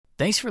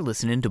Thanks for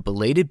listening to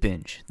Belated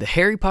Binge, the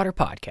Harry Potter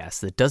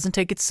podcast that doesn't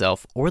take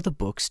itself or the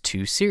books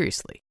too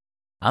seriously.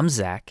 I'm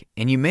Zach,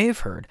 and you may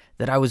have heard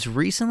that I was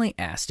recently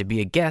asked to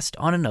be a guest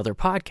on another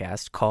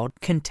podcast called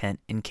Content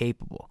and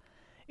Capable.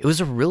 It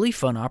was a really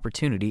fun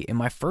opportunity and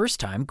my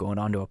first time going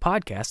onto a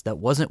podcast that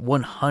wasn't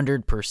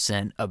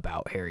 100%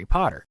 about Harry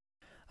Potter.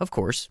 Of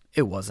course,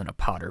 it wasn't a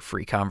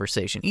Potter-free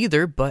conversation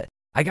either, but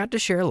I got to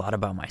share a lot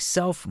about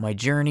myself, my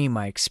journey,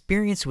 my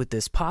experience with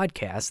this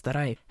podcast that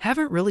I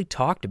haven't really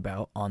talked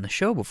about on the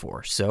show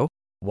before. So,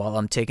 while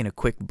I'm taking a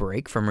quick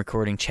break from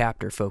recording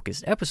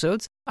chapter-focused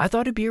episodes, I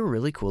thought it'd be a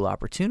really cool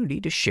opportunity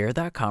to share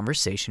that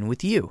conversation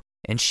with you.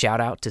 And shout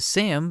out to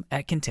Sam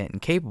at Content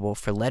and Capable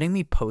for letting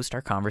me post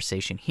our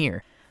conversation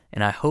here.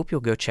 And I hope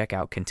you'll go check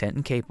out Content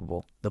and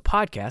Capable, the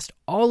podcast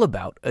all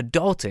about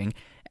adulting,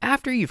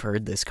 after you've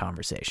heard this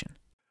conversation.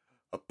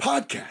 A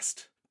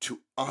podcast to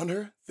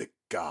honor the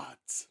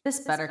gods. This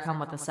better come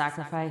with a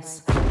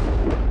sacrifice.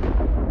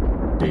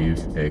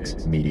 Dave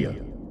X Media.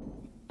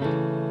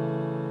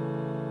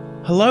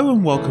 Hello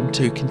and welcome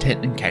to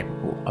Content and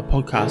Capable, a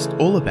podcast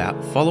all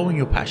about following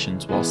your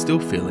passions while still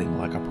feeling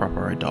like a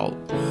proper adult.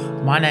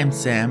 My name's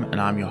Sam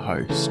and I'm your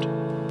host.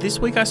 This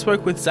week I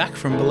spoke with Zach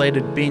from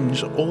Belated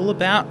Binge all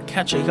about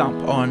catching up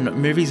on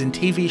movies and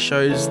TV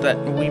shows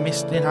that we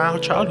missed in our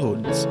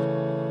childhoods.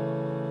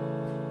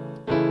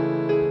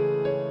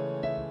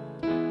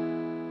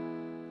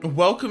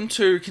 Welcome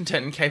to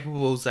Content and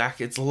Capable, Zach.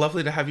 It's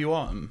lovely to have you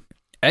on.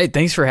 Hey,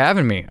 thanks for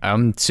having me.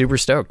 I'm super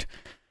stoked.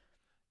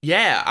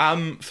 Yeah,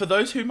 for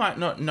those who might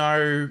not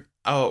know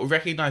or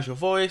recognize your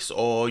voice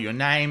or your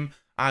name,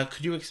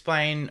 could you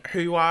explain who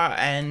you are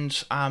and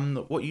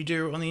what you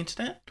do on the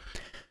internet?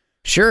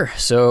 Sure.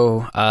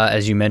 So,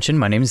 as you mentioned,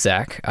 my name is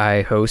Zach.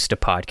 I host a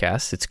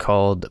podcast. It's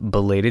called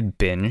Belated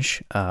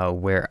Binge,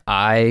 where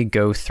I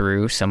go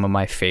through some of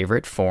my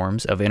favorite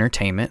forms of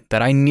entertainment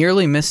that I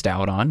nearly missed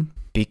out on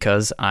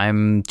because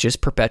I'm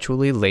just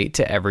perpetually late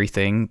to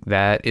everything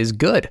that is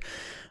good.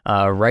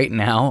 Right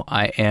now,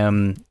 I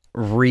am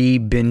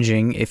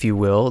re-binging, if you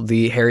will,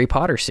 the Harry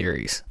Potter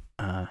series.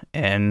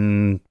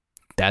 And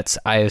that's,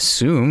 I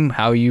assume,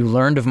 how you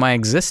learned of my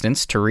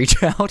existence to reach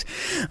out,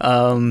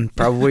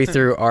 probably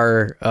through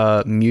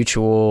our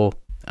mutual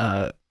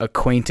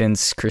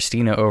acquaintance,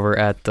 Christina, over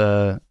at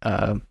the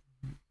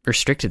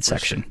restricted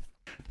section.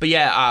 But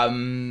yeah,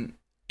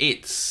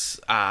 it's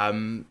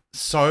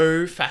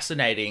so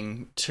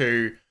fascinating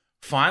to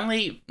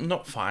to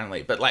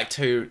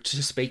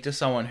speak to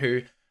someone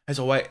who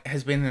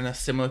has been in a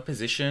similar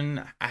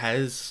position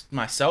as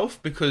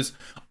myself, because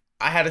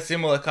I had a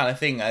similar kind of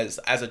thing as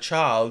a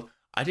child.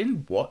 I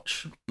didn't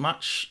watch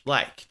much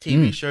like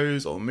TV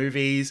shows or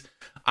movies.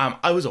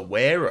 I was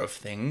aware of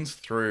things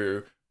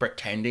through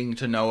pretending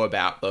to know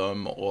about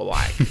them or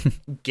like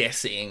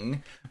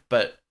guessing,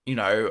 but you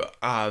know,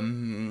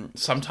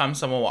 sometimes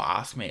someone will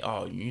ask me,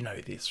 "Oh, you know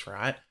this,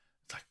 right?"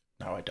 It's like,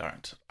 "No, I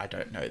don't. I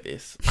don't know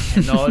this." I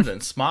can nod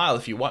and smile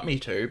if you want me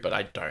to, but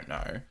I don't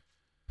know.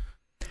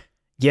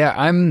 Yeah,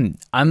 I'm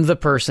the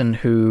person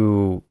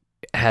who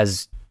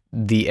has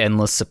the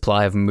endless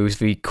supply of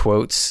movie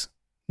quotes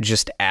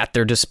just at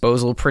their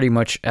disposal pretty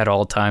much at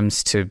all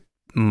times, to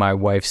my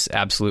wife's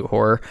absolute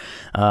horror.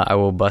 I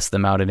will bust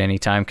them out at any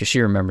time because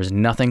she remembers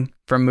nothing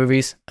from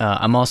movies.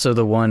 I'm also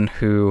the one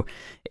who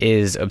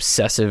is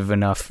obsessive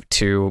enough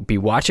to be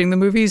watching the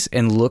movies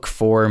and look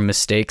for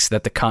mistakes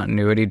that the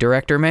continuity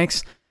director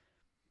makes,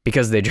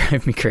 because they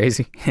drive me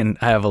crazy and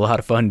I have a lot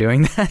of fun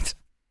doing that.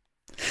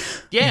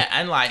 Yeah,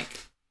 and like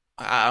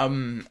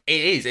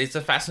it's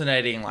a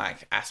fascinating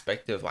like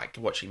aspect of like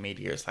watching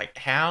media. It's like,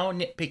 how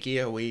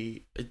nitpicky are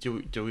we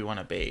do we want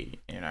to be,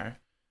 you know,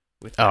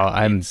 with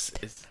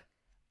that?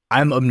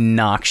 I'm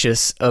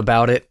obnoxious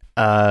about it.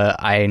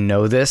 I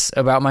know this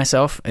about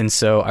myself, and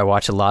so I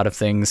watch a lot of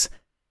things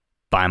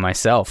by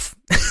myself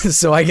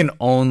so I can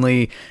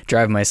only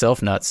drive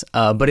myself nuts,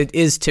 but it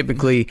is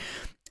typically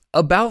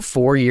about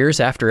 4 years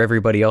after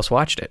everybody else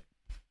watched it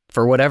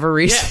for whatever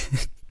reason.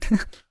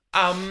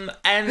 And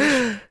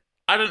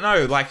I don't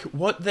know, like,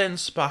 what then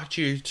sparked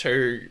you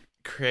to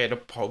create a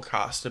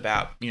podcast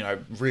about, you know,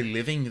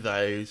 reliving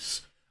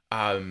those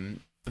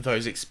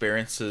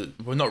experiences?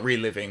 Well, not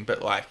reliving,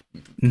 but like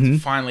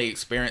finally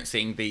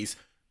experiencing these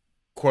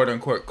quote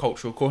unquote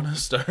cultural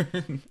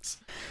cornerstones.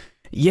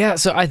 Yeah,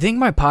 so I think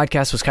my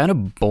podcast was kind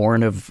of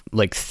born of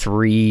like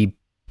three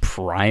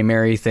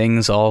primary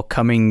things all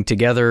coming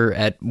together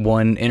at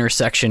one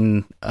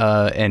intersection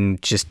and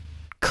just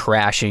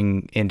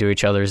crashing into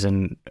each other's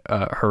in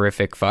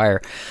horrific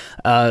fire.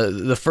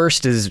 The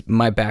first is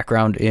my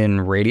background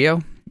in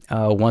radio.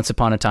 Once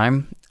upon a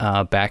time,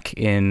 back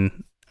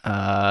in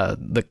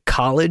the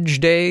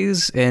college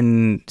days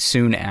and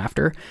soon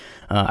after,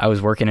 I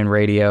was working in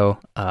radio.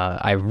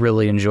 I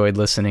really enjoyed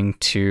listening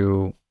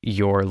to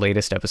your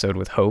latest episode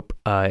with Hope.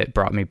 It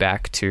brought me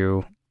back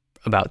to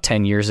about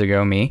 10 years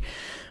ago me,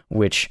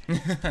 which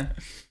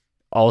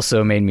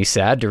also made me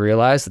sad to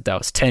realize that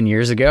was 10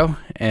 years ago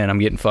and I'm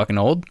getting fucking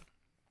old.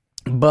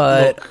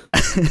 But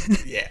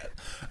look, yeah,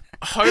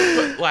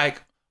 Hope,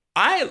 like,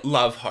 I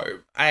love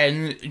Hope,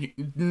 and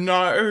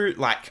no,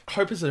 like,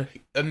 Hope is an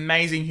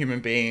amazing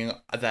human being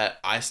that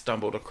I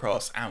stumbled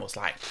across and was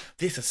like,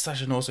 this is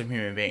such an awesome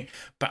human being.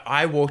 But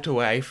I walked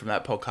away from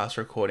that podcast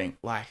recording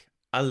like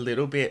a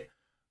little bit,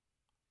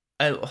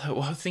 I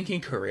was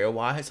thinking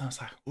career-wise, I was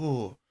like,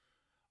 ooh,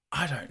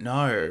 I don't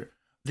know.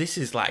 This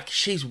is like,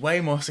 she's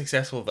way more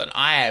successful than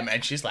I am,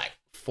 and she's like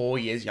 4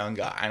 years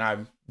younger, and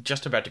I'm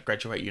just about to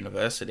graduate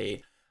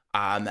university,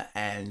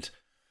 and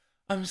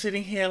I'm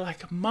sitting here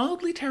like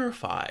mildly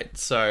terrified.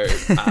 So,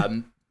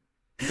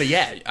 but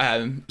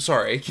yeah,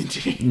 sorry,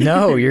 continue.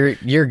 No,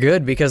 you're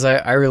good, because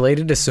I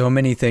related to so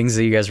many things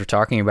that you guys were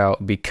talking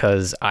about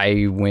because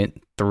I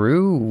went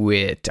through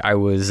it. I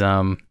was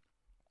in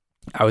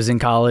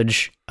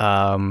college.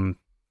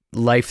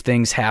 Life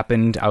things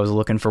happened. I was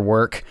looking for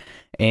work,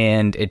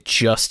 and it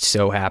just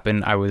so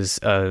happened I was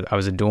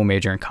a dual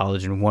major in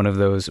college, and one of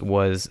those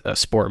was a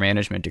sport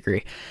management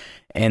degree.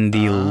 And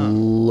the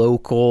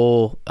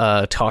local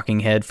talking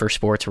head for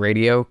sports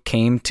radio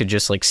came to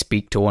just like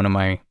speak to one of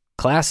my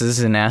classes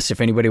and asked if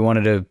anybody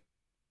wanted to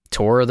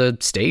tour the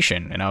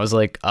station. And I was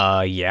like,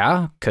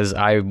 yeah, because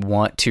I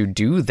want to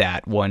do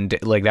that one day.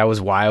 Like, that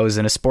was why I was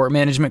in a sport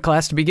management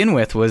class to begin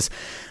with, was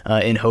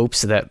in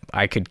hopes that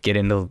I could get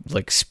into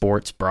like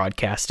sports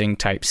broadcasting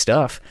type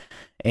stuff.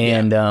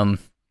 And and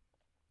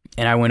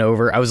I went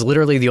over. I was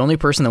literally the only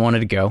person that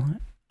wanted to go,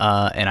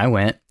 and I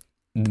went.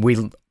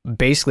 We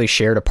basically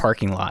shared a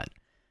parking lot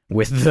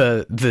with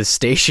the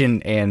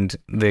station and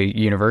the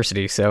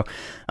university. So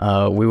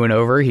we went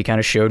over, he kind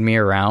of showed me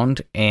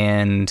around,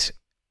 and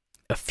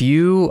a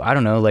few, I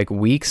don't know, like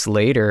weeks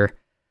later,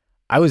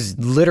 I was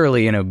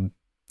literally in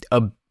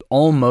a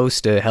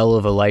almost a hell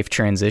of a life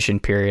transition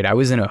period. I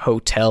was in a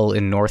hotel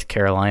in North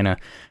Carolina,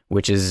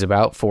 which is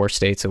about 4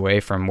 states away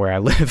from where I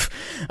live,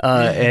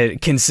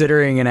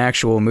 considering an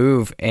actual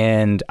move.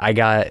 And I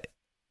got,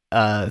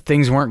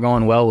 things weren't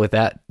going well with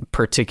that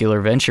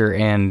particular venture,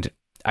 and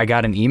I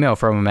got an email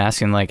from him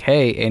asking like,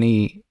 hey,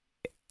 any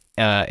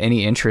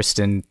interest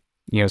in,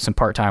 some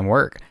part-time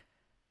work?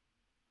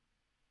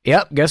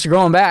 Yep, guess we're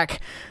going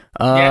back.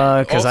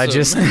 Cause awesome. I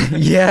just,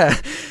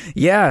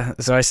 yeah.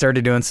 So I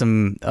started doing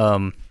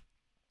some,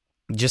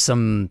 just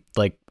some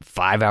like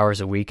 5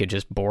 hours a week of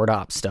just board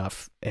op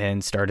stuff,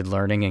 and started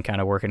learning and kind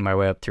of working my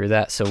way up through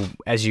that. So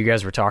as you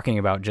guys were talking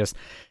about just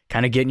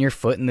kind of getting your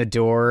foot in the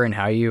door and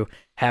how you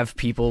have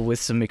people with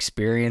some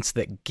experience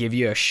that give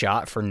you a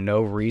shot for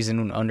no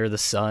reason under the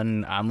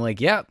sun, I'm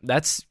like, yeah,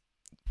 that's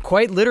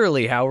quite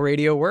literally how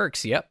radio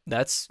works. Yep.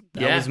 That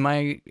was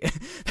my,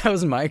 that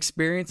was my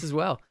experience as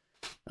well.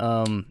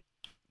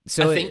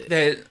 So I think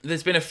that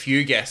there's been a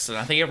few guests, and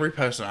I think every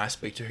person I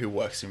speak to who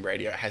works in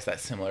radio has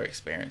that similar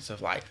experience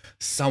of like,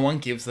 someone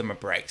gives them a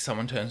break,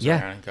 someone turns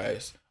around and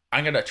goes,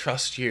 I'm going to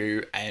trust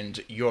you,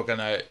 and you're going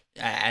to,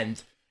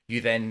 and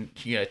you then,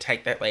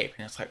 take that leap,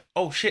 and it's like,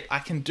 oh shit, I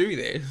can do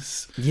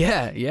this.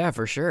 Yeah,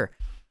 for sure.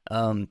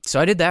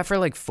 So I did that for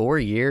like 4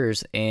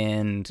 years,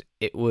 and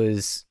it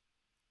was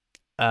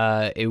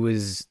about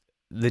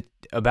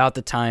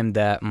the time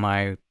that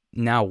my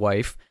now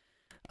wife,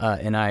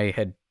 and I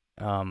had,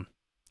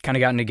 kind of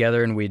gotten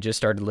together, and we just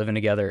started living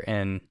together,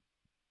 and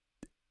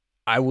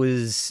I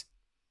was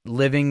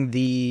living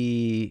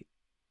the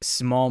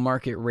small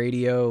market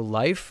radio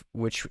life,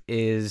 which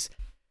is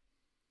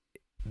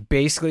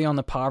basically on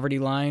the poverty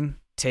line.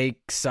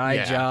 Take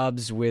side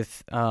jobs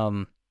with,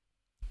 I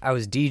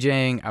was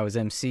DJing, I was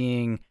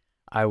MCing,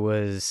 I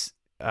was,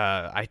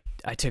 I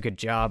took a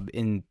job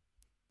in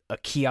a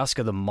kiosk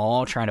of the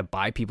mall trying to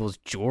buy people's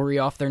jewelry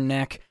off their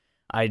neck.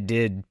 I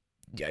did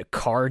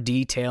car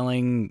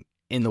detailing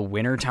in the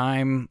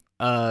wintertime,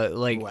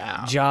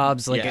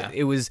 jobs.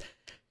 It was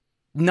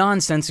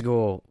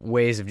nonsensical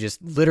ways of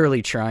just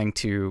literally trying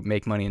to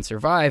make money and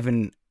survive.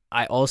 And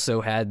I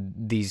also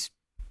had these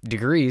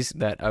degrees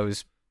that I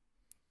was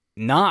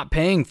not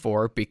paying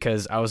for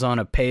because I was on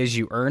a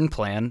pay-as-you-earn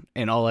plan,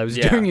 and all I was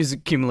doing is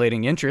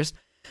accumulating interest.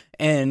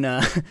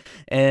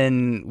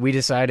 And we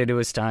decided it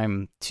was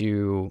time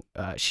to,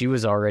 she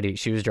was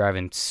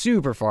driving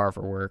super far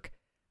for work.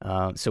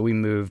 So we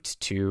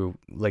moved to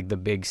like the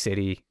big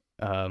city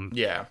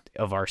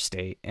of our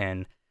state,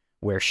 and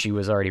where she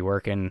was already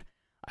working,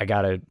 I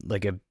got a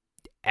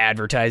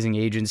advertising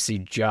agency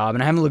job,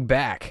 and I haven't looked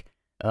back.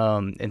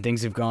 And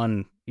things have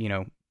gone,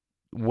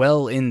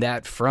 well in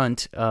that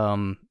front.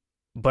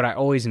 But I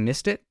always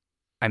missed it.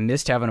 I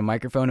missed having a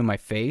microphone in my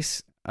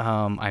face.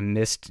 I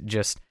missed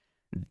just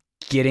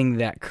getting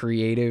that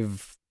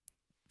creative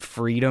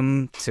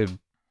freedom to,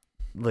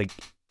 like,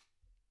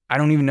 I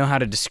don't even know how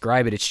to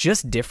describe it. It's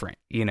just different,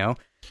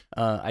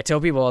 I tell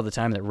people all the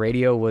time that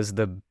radio was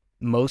the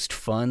most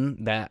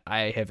fun that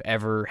I have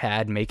ever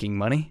had making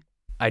money.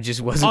 I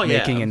just wasn't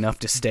making enough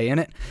to stay in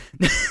it.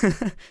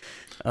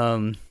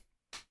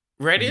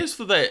 Radio's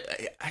for the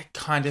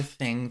kind of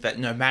thing that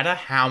no matter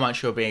how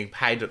much you're being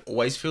paid, it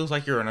always feels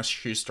like you're on a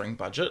shoestring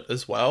budget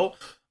as well.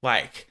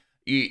 Like,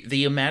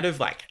 the amount of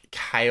like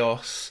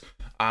chaos.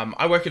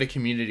 I work at a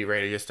community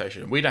radio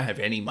station. We don't have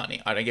any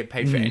money. I don't get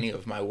paid for any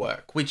of my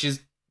work, which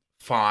is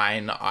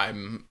fine.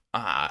 I'm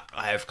I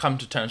have come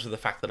to terms with the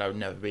fact that I would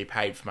never be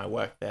paid for my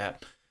work there,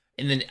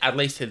 at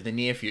least in the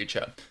near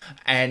future.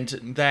 And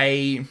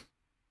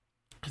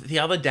the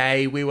other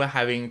day we were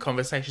having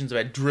conversations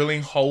about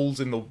drilling holes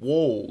in the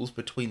walls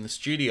between the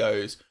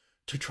studios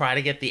to try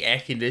to get the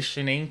air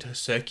conditioning to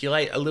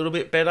circulate a little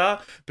bit better,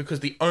 because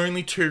the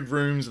only 2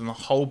 rooms in the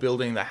whole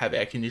building that have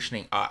air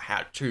conditioning are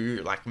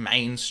two like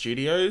main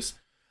studios.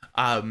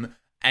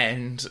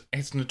 And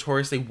it's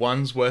notoriously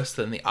one's worse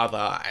than the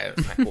other. And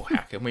it's like, well,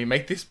 how can we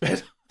make this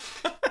better?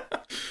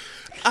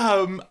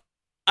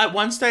 At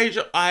one stage,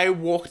 I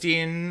walked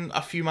in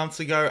a few months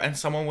ago and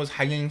someone was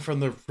hanging from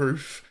the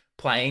roof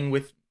playing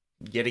with,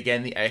 yet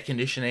again, the air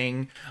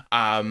conditioning.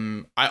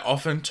 I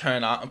often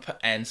turn up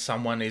and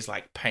someone is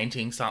like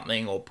painting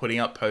something or putting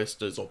up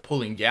posters or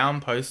pulling down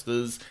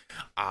posters.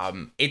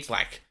 It's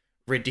like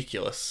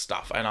ridiculous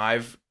stuff. And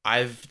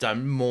I've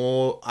done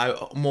more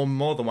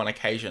than one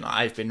occasion.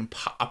 I've been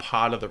a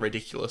part of the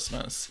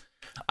ridiculousness.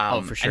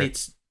 For sure. And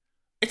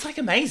it's like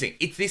amazing.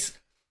 It's this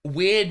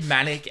weird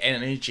manic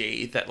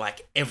energy that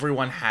like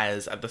everyone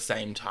has at the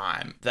same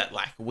time that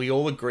like we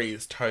all agree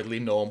is totally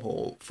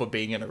normal for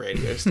being in a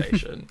radio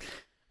station.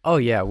 Oh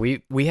yeah,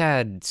 we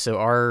had, so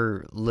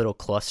our little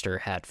cluster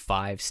had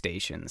 5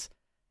 stations.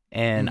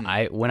 And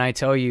when I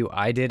tell you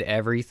I did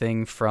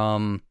everything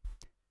from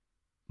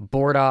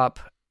board op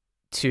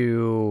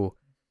to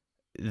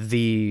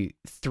the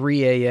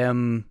 3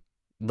 a.m.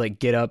 like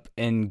get up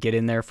and get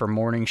in there for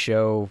morning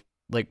show,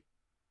 like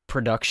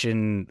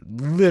production,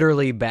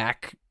 literally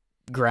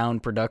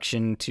background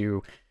production,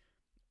 to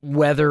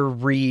weather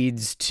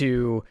reads,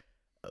 to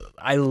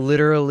I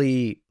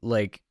literally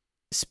like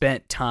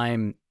spent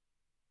time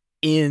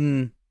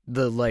in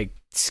the like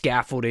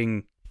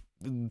scaffolding,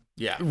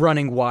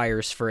 running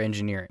wires for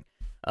engineering.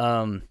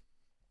 And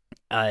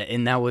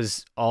that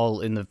was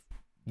all in the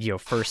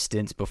first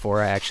stints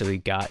before I actually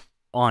got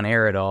on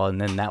air at all, and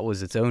then that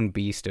was its own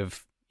beast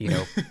of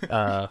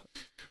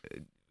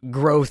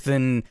growth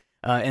and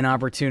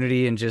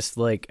opportunity and just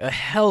like a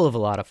hell of a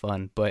lot of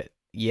fun. But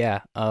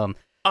yeah,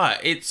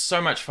 it's so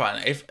much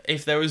fun.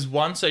 If there was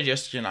one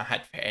suggestion I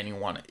had for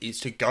anyone, is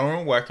to go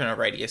and work on a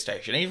radio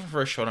station, even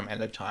for a short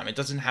amount of time. It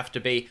doesn't have to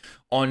be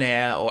on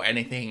air or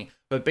anything,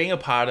 but being a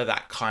part of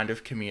that kind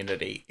of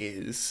community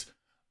is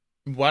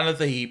one of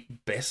the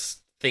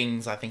best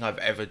things I think I've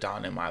ever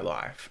done in my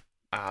life.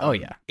 Oh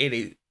yeah,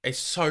 it's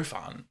so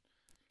fun.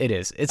 It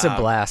is. It's a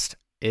blast.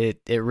 It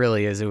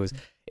really is. It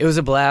was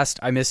a blast.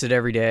 I miss it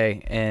every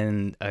day,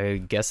 and I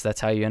guess that's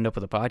how you end up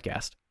with a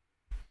podcast.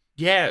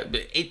 Yeah,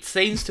 it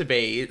seems to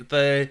be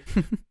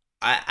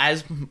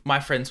as my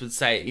friends would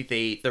say,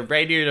 the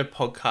radio to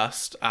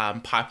podcast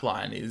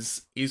pipeline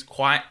is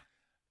quite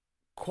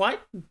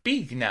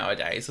big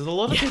nowadays. There's a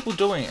lot of people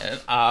doing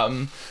it.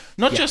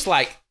 Not just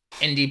like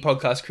indie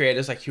podcast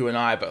creators like you and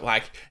I, but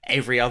like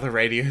every other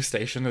radio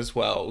station as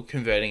well,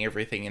 converting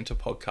everything into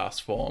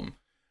podcast form.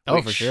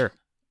 Oh, for sure.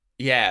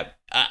 Yeah,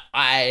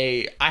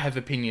 I have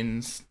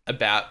opinions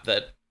about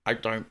that I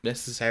don't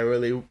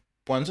necessarily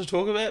want to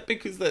talk about,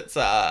 because that's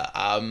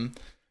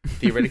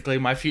theoretically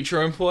my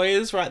future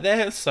employers right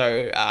there.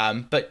 So,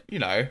 but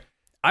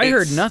I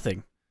heard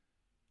nothing.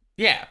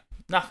 Yeah,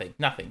 nothing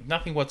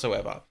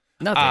whatsoever.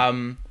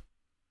 Nothing.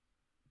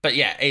 But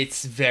yeah,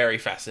 it's very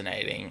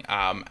fascinating.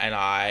 And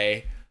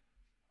I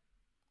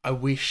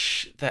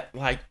wish that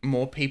like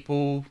more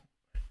people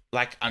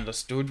like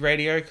understood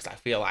radio, because I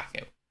feel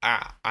like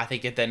I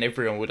think then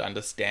everyone would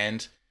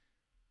understand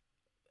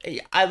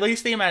at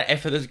least the amount of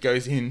effort that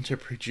goes in to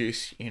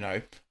produce,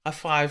 a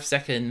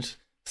 5-second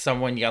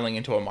someone yelling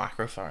into a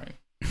microphone.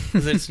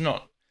 Because it's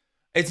not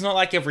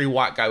like every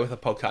white guy with a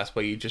podcast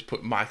where you just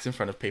put mics in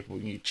front of people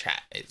and you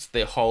chat. It's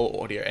the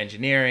whole audio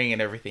engineering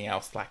and everything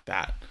else like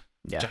that,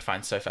 which I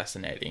find so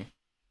fascinating.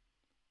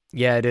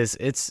 Yeah, it is.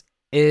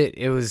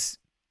 It was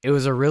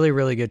a really,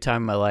 really good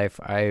time in my life.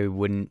 I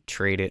wouldn't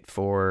trade it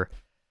for,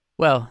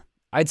 well,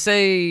 I'd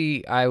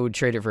say I would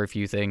trade it for a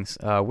few things.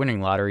 Winning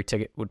lottery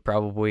ticket would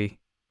probably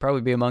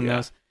be among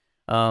those.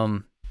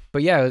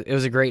 But yeah, it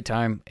was a great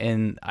time,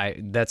 and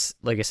that's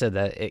like I said,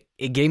 that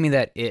it gave me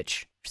that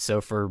itch.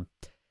 So from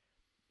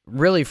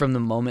the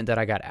moment that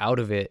I got out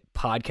of it,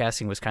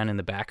 podcasting was kind of in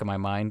the back of my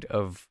mind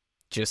of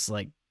just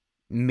like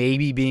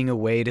maybe being a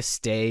way to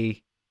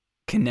stay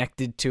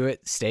connected to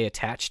it, stay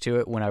attached to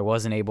it when I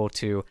wasn't able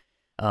to.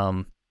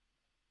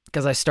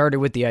 Because I started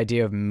with the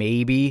idea of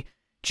maybe,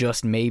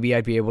 just maybe,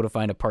 I'd be able to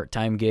find a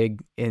part-time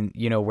gig in,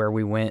 where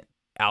we went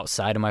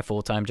outside of my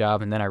full-time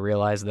job. And then I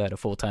realized that a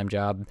full-time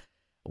job,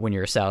 when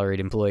you're a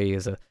salaried employee,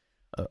 is a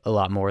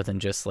lot more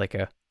than just like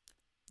a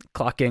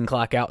clock in,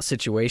 clock out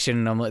situation.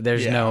 And I'm like,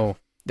 there's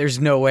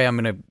no way I'm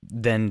going to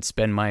then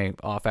spend my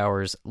off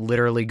hours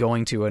literally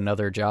going to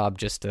another job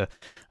just to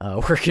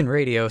work in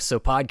radio. So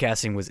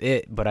podcasting was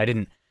it, but I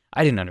didn't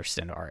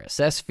understand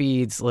RSS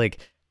feeds, like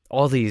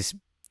all these.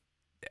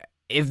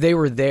 If they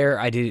were there,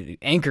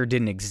 Anchor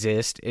didn't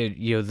exist.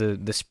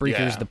 The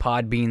Spreakers, the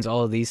Podbeans,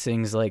 all of these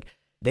things, like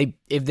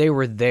if they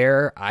were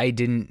there, I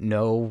didn't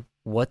know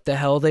what the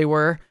hell they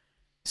were.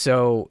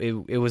 So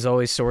it was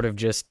always sort of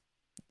just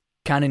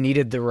kind of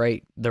needed the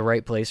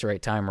right place,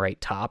 right time, right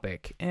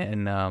topic.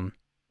 And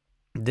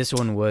this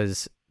one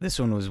was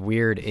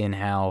weird in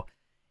how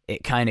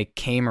it kind of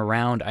came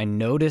around. I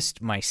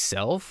noticed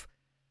myself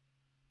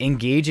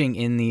engaging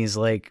in these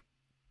like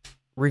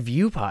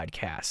review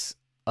podcasts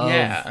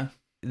of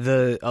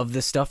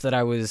the stuff that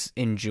I was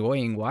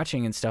enjoying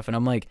watching and stuff, and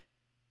I'm like,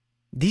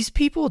 these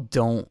people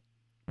don't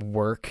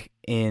work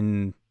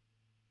in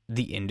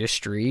the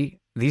industry.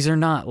 These are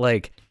not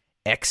like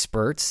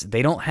experts.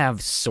 They don't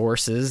have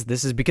sources.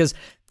 This is because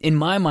in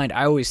my mind,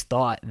 I always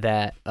thought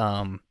that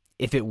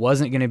if it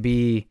wasn't going to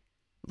be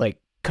like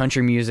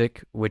country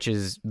music, which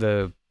is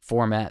the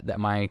format that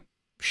my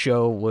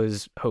show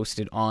was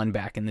hosted on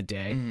back in the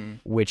day,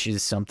 which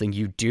is something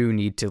you do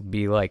need to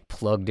be like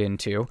plugged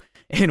into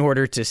in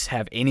order to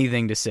have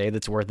anything to say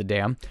that's worth a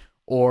damn,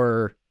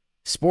 or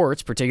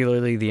sports,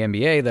 particularly the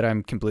NBA that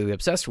I'm completely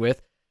obsessed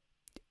with,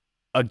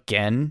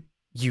 again,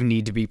 you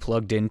need to be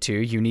plugged into,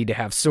 you need to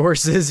have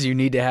sources, you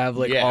need to have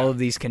like all of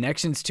these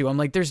connections to. I'm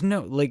like, there's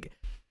no, like,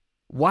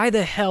 why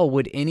the hell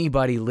would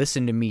anybody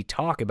listen to me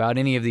talk about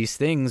any of these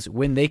things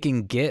when they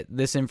can get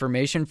this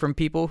information from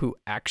people who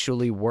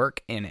actually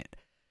work in it?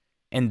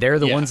 And they're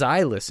the ones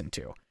I listen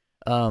to.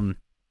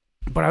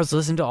 But I was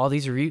listening to all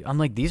these reviews. I'm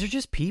like, these are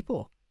just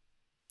people.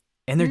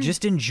 And they're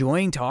just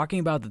enjoying talking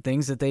about the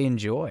things that they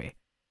enjoy.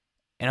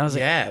 And I was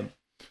like,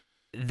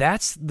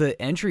 that's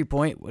the entry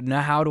point.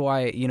 Now, how do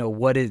I,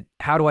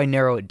 how do I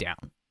narrow it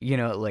down?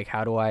 Like,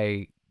 how do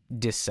I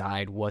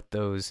decide what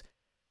those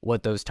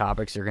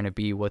topics are going to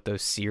be, what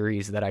those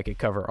series that I could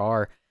cover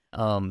are?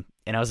 And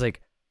I was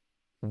like,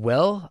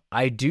 well,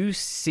 I do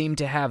seem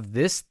to have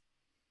this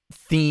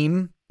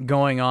theme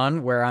going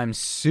on where I'm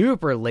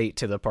super late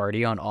to the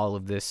party on all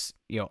of this,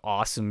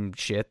 awesome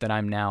shit that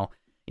I'm now,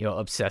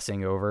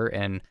 obsessing over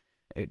and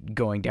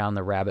going down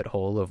the rabbit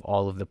hole of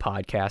all of the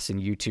podcasts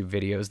and YouTube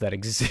videos that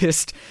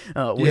exist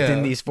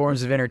within these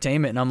forms of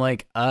entertainment. And I'm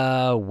like,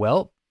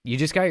 well, you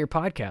just got your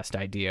podcast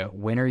idea.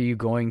 When are you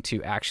going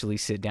to actually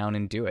sit down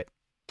and do it?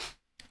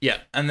 Yeah.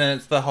 And then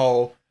it's the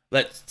whole,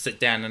 let's sit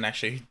down and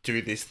actually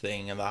do this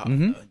thing,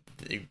 and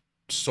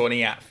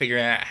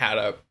figuring out how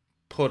to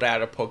put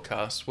out a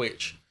podcast,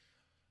 which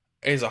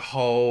is a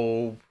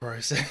whole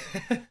process.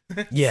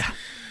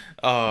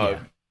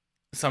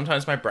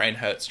 Sometimes my brain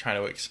hurts trying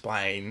to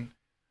explain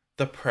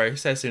the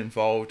process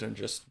involved, and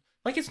just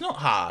like, it's not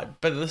hard,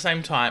 but at the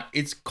same time,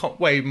 it's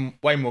way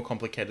more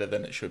complicated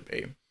than it should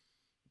be.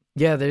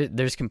 Yeah,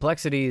 there's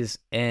complexities,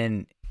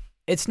 and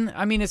it's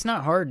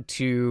not hard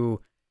to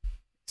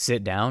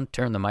sit down,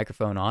 turn the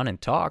microphone on, and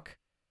talk.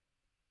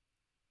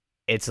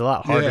 It's a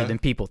lot harder than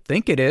people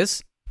think it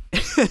is.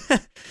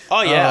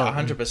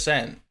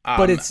 100%.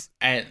 But that's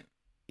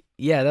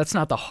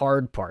not the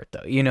hard part,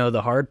 though.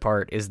 The hard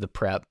part is the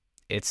prep.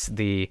 It's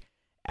the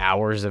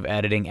hours of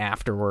editing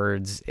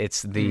afterwards.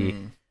 It's the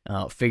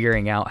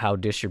figuring out how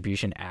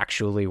distribution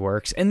actually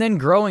works, and then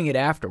growing it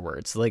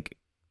afterwards. Like,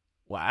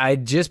 I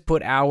just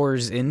put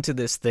hours into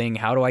this thing.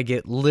 How do I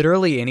get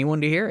literally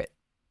anyone to hear it?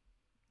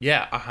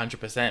 Yeah,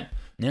 100%.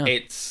 Yeah.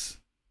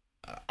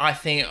 I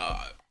think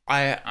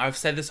I've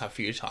said this a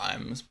few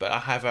times, but I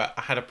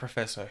had a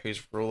professor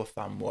whose rule of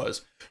thumb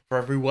was, for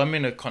every 1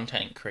 minute of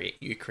content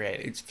you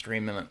create, it's 3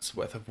 minutes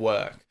worth of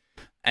work.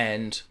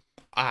 And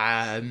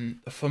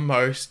for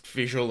most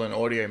visual and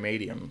audio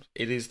mediums,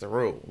 it is the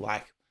rule.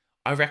 Like,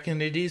 I reckon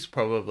it is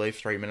probably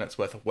 3 minutes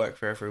worth of work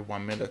for every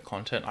 1 minute of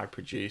content I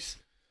produce.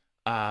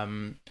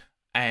 And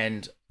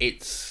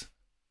it's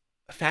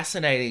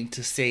fascinating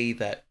to see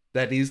that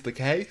is the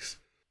case.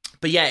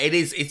 But yeah, it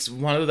is. It's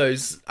one of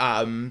those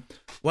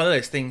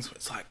things where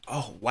it's like,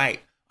 oh wait,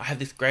 I have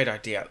this great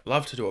idea. I'd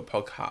love to do a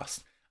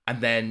podcast.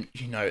 And then,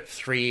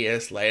 3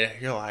 years later,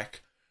 you're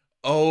like,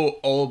 oh,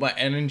 all my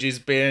energy's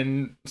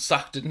been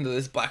sucked into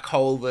this black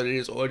hole that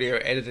is audio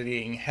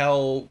editing.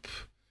 Help.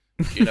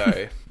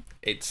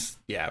 It's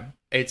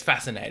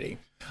fascinating.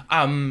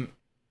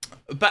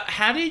 But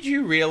how did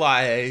you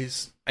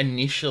realize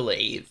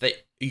initially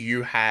that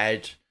you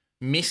had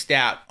missed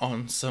out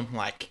on some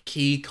like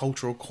key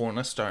cultural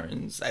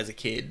cornerstones as a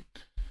kid?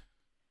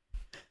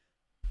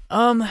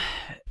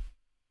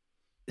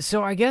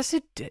 So I guess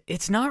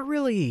it's not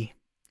really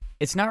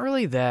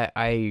that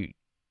I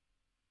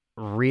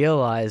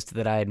realized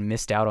that I had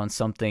missed out on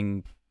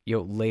something,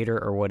 later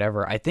or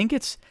whatever. I think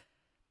it's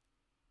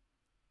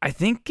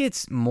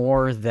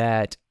more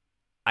that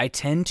I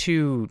tend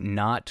to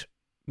not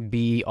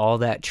be all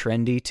that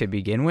trendy to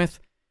begin with.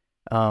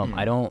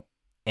 I don't,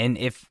 and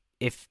if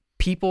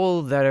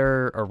people that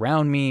are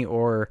around me,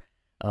 or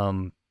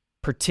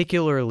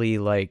particularly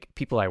like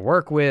people I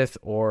work with,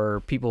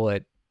 or people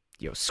at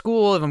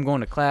school, if I'm going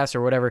to class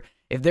or whatever,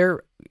 if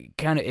they're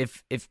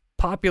if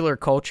popular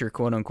culture,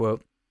 quote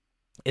unquote,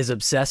 is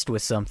obsessed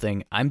with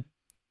something, I'm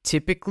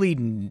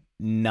typically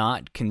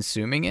not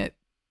consuming it,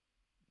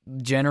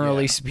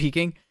 generally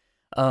speaking.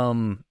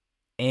 And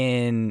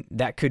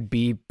that could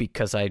be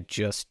because I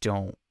just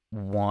don't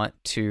want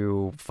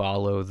to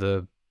follow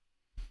the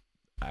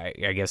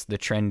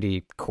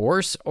trendy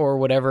course or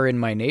whatever in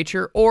my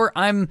nature, or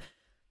I'm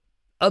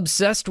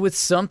obsessed with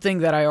something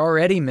that I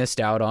already missed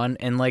out on,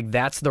 and like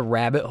that's the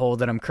rabbit hole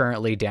that I'm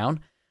currently down.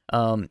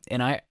 And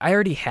I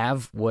already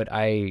have what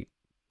I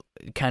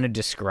kind of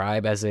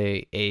describe as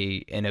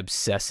an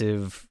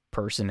obsessive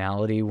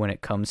personality when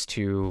it comes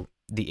to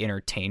the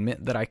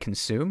entertainment that I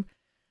consume.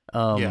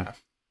 Yeah.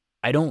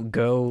 I don't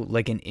go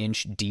like an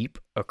inch deep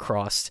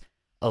across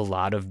a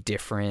lot of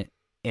different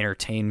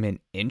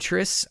entertainment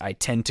interests. I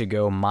tend to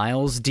go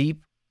miles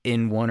deep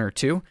in one or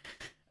two.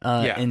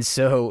 And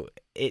so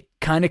it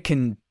kind of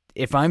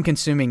if I'm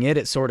consuming it,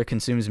 it sort of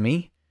consumes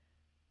me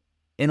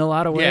in a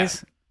lot of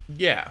ways.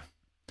 Yeah.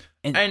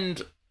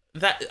 And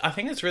that, I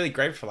think it's really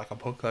great for like a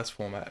podcast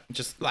format,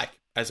 just like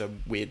as a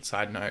weird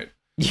side note.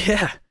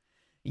 Yeah.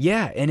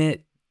 Yeah.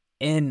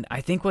 And I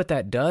think what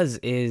that does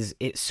is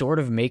it sort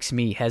of makes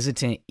me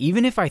hesitant,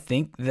 even if I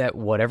think that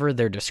whatever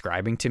they're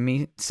describing to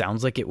me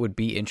sounds like it would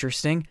be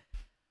interesting.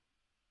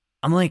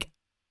 I'm like,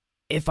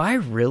 if I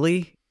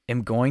really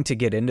am going to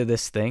get into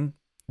this thing,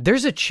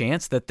 there's a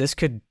chance that this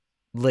could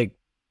like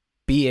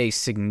be a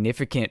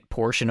significant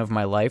portion of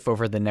my life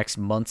over the next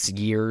months,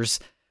 years,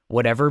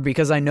 whatever,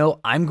 because I know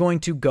I'm going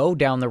to go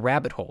down the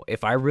rabbit hole.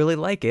 If I really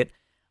like it,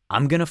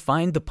 I'm going to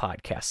find the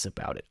podcasts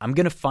about it. I'm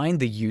going to find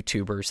the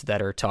YouTubers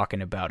that are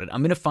talking about it.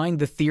 I'm going to find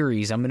the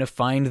theories. I'm going to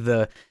find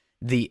the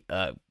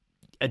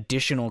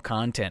additional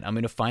content. I'm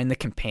going to find the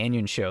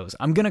companion shows.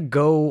 I'm going to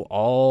go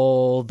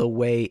all the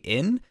way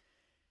in.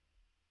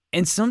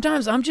 And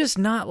sometimes I'm just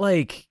not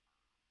like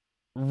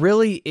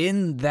really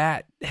in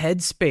that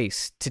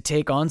headspace to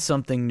take on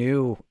something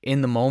new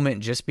in the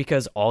moment just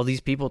because all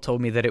these people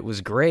told me that it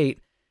was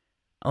great.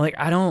 I'm like,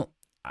 I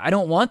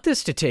don't want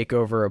this to take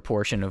over a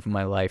portion of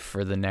my life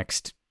for the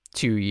next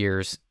 2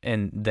 years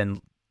and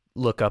then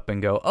look up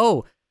and go,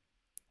 oh,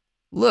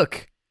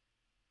 look,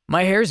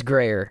 my hair's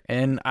grayer.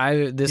 And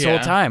this whole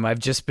time I've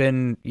just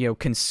been,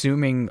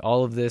 consuming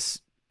all of this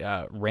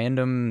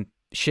random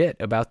shit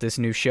about this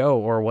new show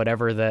or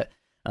whatever that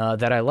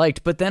I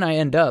liked. But then I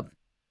end up,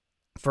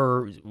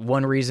 for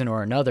one reason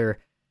or another,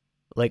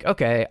 like,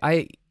 okay,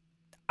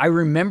 I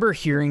remember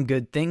hearing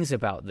good things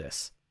about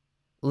this.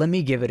 Let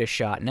me give it a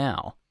shot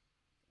now.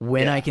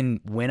 When I can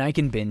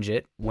binge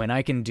it, when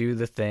I can do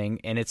the thing,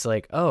 and it's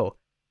like, oh,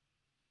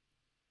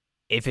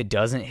 if it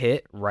doesn't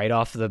hit right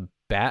off the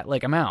bat,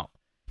 like I'm out.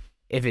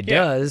 If it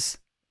does,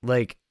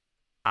 like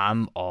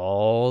I'm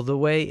all the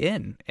way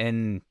in.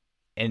 And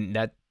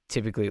that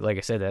typically, like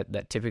I said,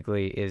 that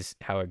typically is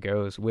how it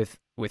goes. With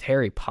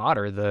Harry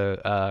Potter,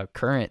 the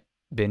current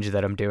binge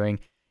that I'm doing,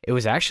 it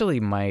was actually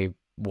my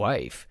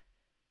wife.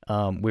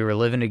 We were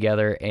living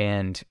together,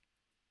 and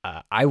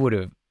I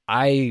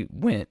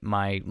went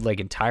my like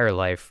entire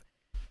life.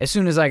 As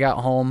soon as I got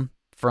home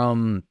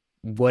from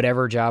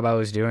whatever job I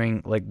was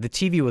doing, like the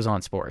TV was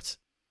on sports.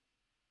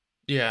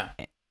 Yeah.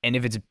 And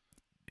if it's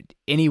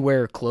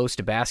anywhere close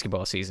to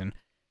basketball season,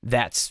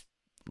 that's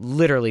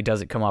literally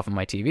doesn't come off of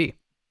my TV.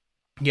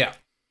 Yeah.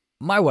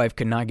 My wife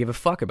could not give a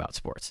fuck about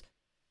sports.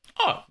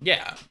 Oh,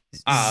 yeah.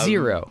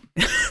 Zero.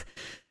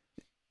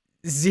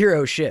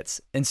 Zero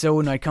shits. And so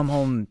when I come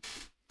home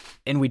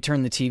and we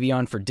turn the TV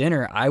on for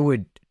dinner, I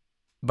would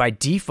by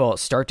default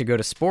start to go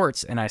to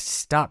sports, and I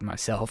stopped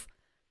myself,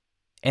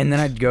 and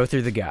then I'd go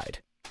through the guide.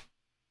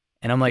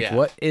 And I'm like,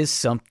 what is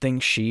something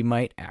she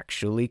might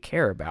actually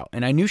care about?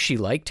 And I knew she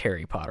liked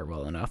Harry Potter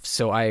well enough,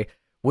 so I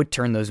would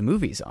turn those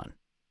movies on.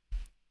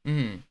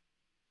 Mm.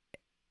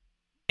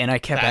 And I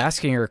kept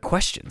asking her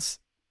questions.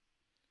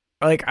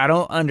 Like, I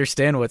don't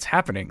understand what's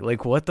happening.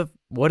 Like,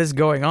 what is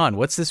going on?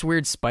 What's this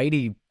weird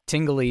spidey,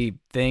 tingly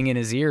thing in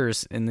his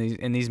ears in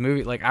these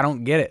movies? Like, I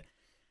don't get it.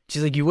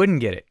 She's like, you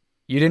wouldn't get it.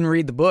 You didn't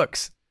read the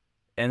books.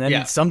 And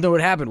then something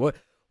would happen.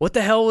 What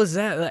the hell was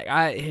that?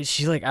 Like,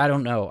 she's like, I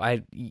don't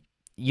know.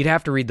 You'd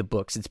have to read the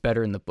books. It's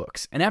better in the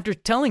books. And after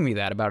telling me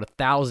that about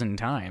 1,000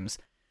 times,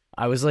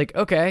 I was like,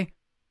 okay,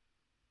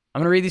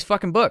 I'm going to read these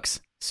fucking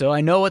books. So I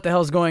know what the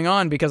hell's going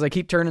on because I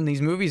keep turning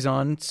these movies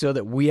on so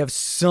that we have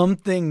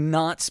something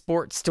not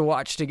sports to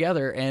watch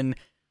together. And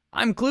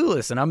I'm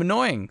clueless and I'm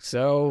annoying.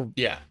 So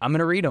I'm going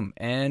to read them.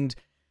 And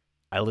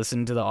I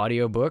listened to the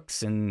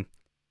audiobooks, and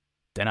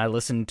then I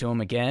listened to them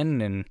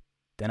again, and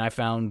then I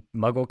found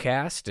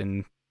MuggleCast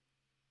and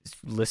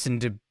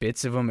listened to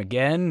bits of them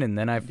again, and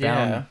then I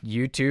found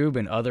YouTube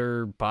and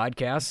other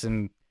podcasts,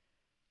 and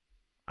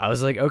I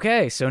was like,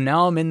 okay, so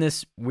now I'm in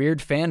this weird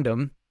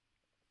fandom.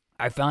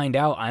 I find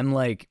out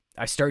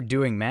I start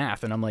doing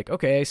math, and I'm like,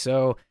 okay,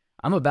 so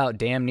I'm about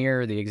damn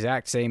near the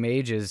exact same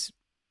age as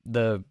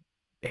the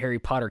Harry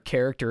Potter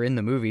character in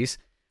the movies.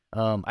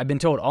 I've been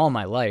told all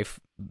my life,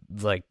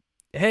 like,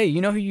 hey,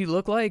 you know who you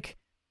look like?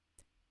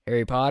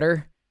 Harry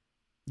Potter?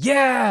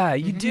 Yeah,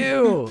 you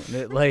do.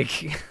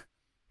 Like,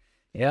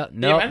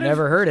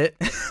 never heard it.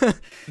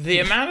 The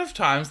amount of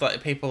times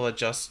like people are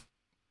just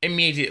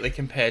immediately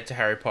compared to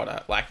Harry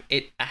Potter, like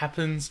it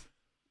happens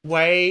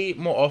way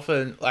more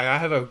often. Like I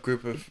have a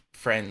group of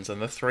friends, and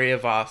the three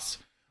of us,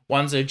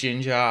 one's a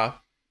ginger,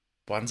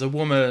 one's a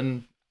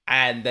woman,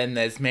 and then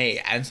there's me.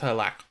 And so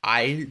like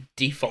I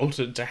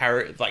defaulted to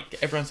Harry. Like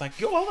everyone's like,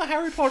 you're the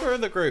Harry Potter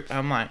in the group. And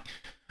I'm like,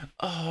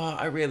 Oh,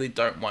 I really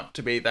don't want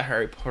to be the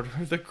Harry Potter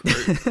of the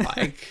group.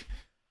 Like,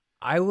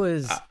 I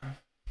was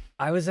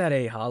I was at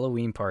a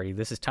Halloween party.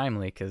 This is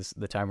timely because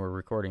the time we're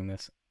recording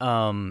this.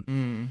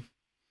 mm,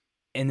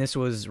 And this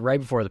was right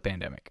before the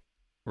pandemic,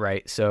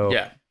 right? So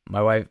yeah,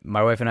 my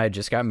wife and I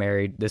just got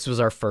married. This was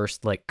our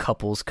first like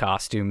couples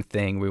costume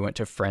thing. We went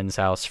to a friend's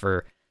house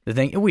for the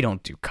thing. And we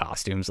don't do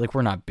costumes. Like,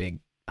 we're not big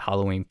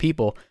Halloween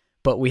people,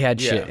 but we had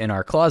shit in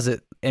our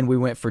closet, and we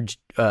went for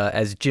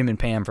as Jim and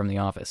Pam from The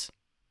Office.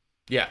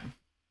 yeah,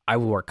 I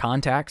wore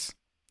contacts.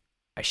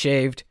 I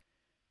shaved.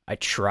 I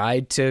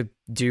tried to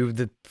do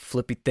the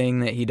flippy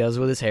thing that he does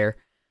with his hair.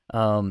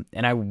 And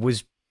I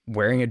was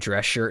wearing a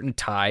dress shirt and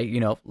tie, you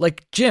know,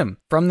 like Jim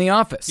from The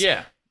Office.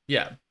 yeah,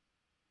 yeah.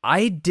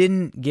 I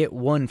didn't get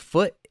one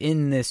foot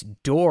in this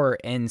door,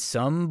 and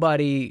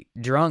somebody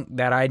drunk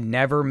that I'd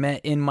never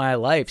met in my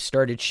life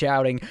started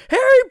shouting,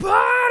 "Harry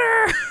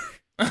Potter!"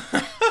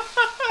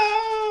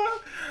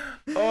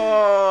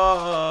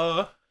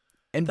 Oh,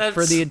 And that's...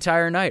 for the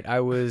entire night, I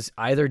was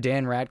either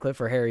Dan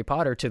Radcliffe or Harry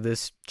Potter to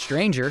this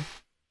stranger.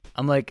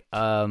 I'm like,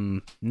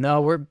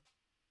 no, we're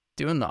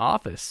doing the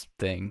Office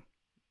thing,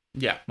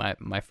 yeah.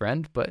 my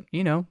friend. But,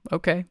 you know,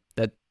 okay.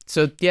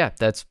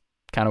 That's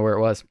kind of where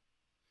it was.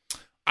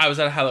 I was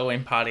at a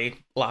Halloween party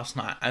last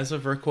night as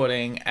of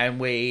recording, and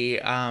we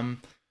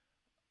I'm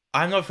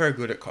not very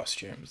good at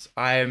costumes.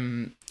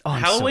 I'm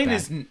Halloween so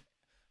is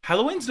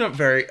Halloween's not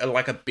very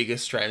like a big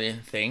Australian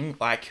thing.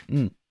 Like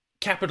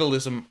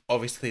capitalism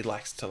obviously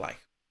likes to like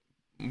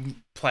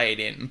play it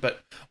in,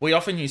 but we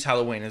often use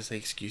Halloween as the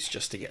excuse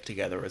just to get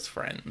together as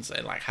friends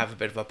and like have a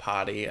bit of a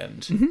party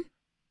and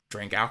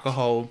drink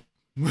alcohol,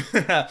 you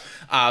know,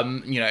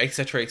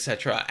 etc.,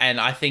 etc.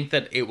 And I think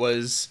that it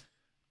was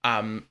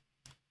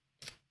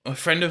a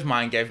friend of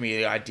mine gave me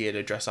the idea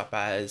to dress up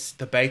as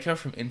the baker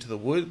from Into the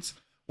Woods.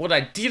 What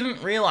I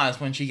didn't realize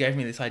when she gave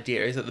me this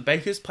idea is that the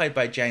baker is played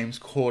by James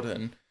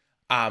Corden,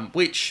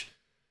 which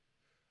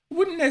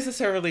wouldn't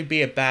necessarily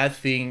be a bad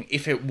thing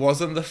if it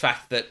wasn't the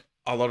fact that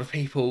a lot of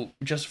people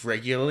just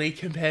regularly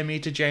compare me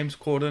to James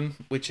Corden,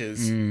 which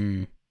is,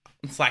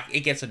 it's like,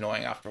 it gets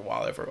annoying after a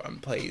while, everyone,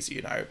 please,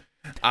 you know.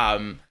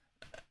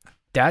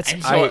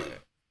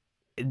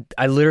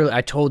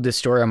 I told this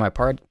story on my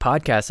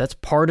podcast. That's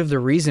part of the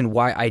reason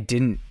why I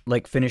didn't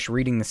like finish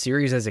reading the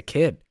series as a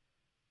kid.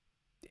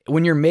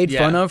 When you're made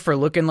fun of for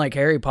looking like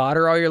Harry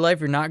Potter all your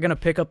life, you're not going to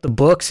pick up the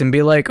books and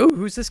be like, "Oh,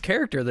 who's this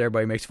character that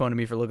everybody makes fun of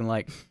me for looking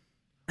like?"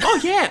 Oh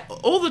yeah,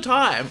 all the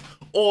time.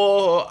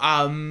 Or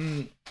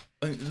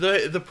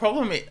the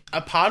problem,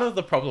 a part of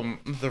the problem,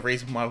 the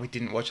reason why we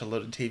didn't watch a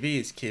lot of TV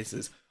as kids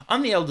is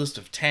I'm the eldest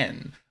of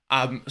 10.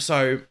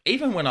 So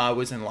even when I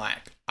was in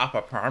like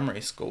upper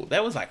primary school,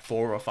 there was like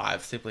 4 or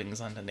 5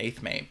 siblings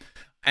underneath me,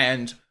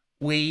 and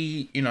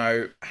we, you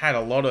know, had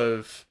a lot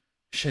of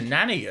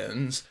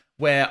shenanigans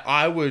where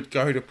I would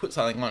go to put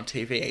something on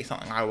TV,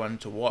 something I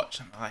wanted to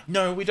watch, and I'm like,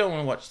 no, we don't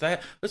want to watch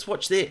that. Let's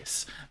watch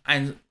this,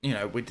 and you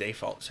know, we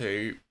default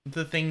to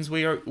the things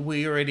we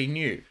already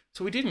knew.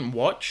 So we didn't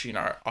watch, you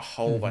know, a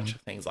whole bunch of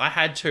things. I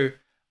had to,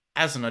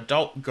 as an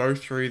adult, go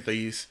through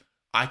these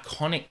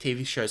iconic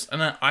TV shows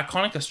and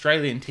iconic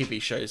Australian TV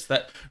shows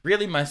that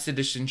really my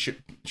citizenship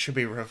should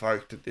be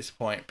revoked at this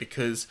point,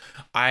 because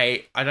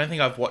I don't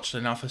think I've watched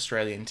enough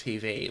Australian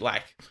TV,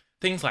 like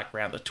things like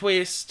Round the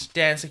Twist,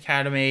 Dance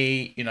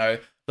Academy, you know,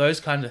 those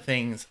kind of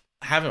things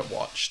I haven't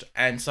watched.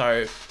 And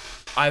so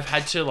I've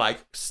had to like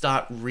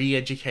start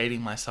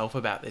re-educating myself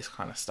about this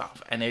kind of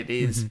stuff, and it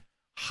is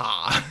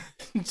hard.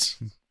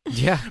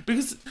 Yeah.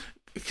 Because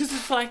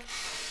it's like,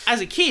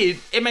 as a kid,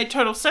 it made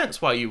total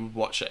sense why you would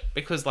watch it,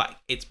 because like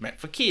it's meant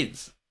for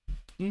kids.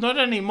 Not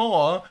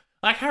anymore.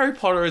 Like Harry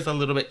Potter is a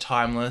little bit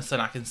timeless,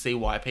 and I can see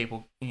why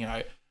people, you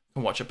know,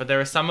 can watch it. But there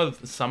are some of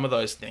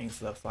those things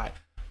that's like,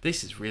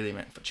 this is really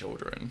meant for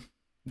children.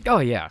 Oh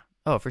yeah.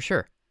 Oh, for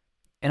sure.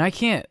 And I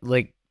can't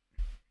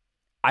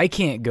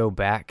go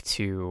back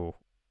to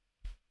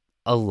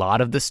a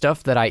lot of the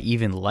stuff that I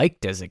even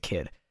liked as a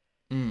kid.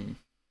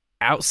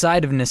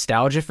 Outside of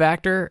nostalgia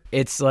factor,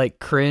 it's like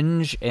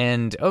cringe,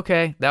 and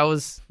okay, that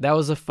was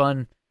a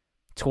fun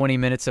 20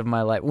 minutes of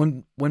my life.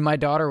 When my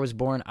daughter was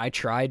born, I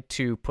tried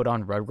to put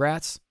on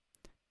Rugrats.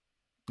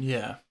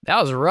 Yeah.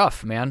 That was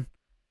rough, man.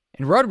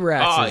 And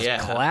Rugrats is yeah.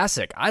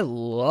 classic. I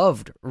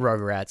loved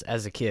Rugrats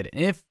as a kid.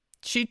 And if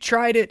she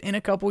tried it in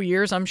a couple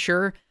years, I'm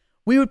sure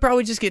we would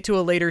probably just get to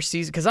a later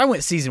season, because I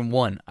went season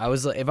 1. I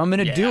was like, if I'm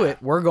going to do it,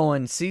 we're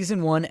going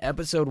season 1,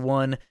 episode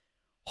 1.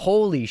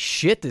 Holy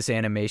shit, this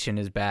animation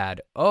is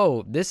bad.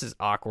 Oh, this is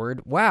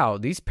awkward. Wow,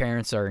 these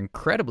parents are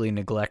incredibly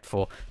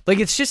neglectful. Like,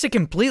 it's just a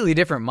completely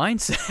different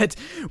mindset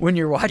when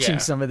you're watching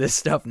some of this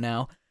stuff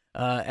now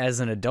as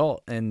an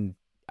adult. And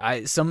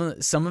some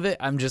of it,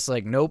 I'm just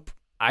like, nope,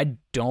 I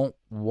don't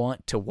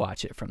want to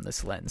watch it from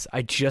this lens.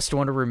 I just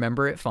want to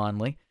remember it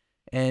fondly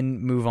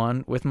and move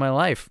on with my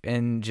life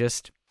and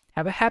just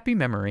have a happy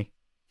memory.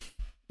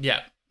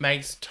 Yeah,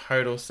 makes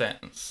total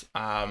sense.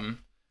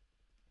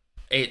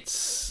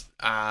 It's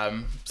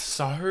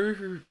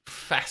so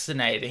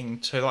fascinating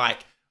to like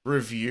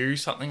review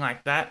something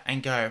like that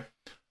and go,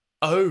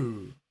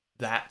 oh,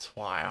 that's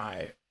why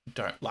I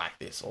don't like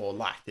this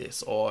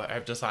or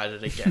have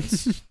decided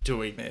against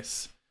doing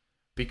this,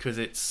 because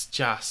it's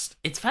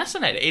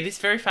fascinating. It is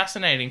very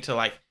fascinating to,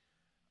 like,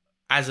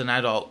 as an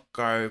adult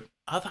go,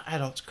 other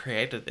adults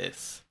created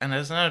this, and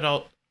as an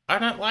adult I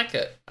don't like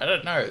it. I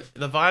don't know,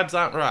 the vibes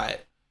aren't right.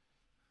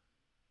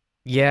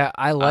 Yeah,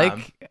 I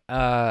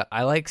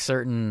like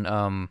certain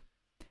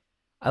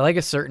I like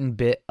a certain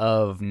bit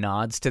of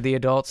nods to the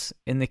adults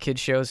in the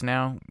kids shows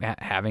now.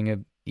 Having a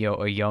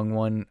young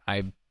one,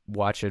 I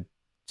watch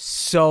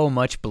so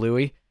much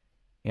Bluey.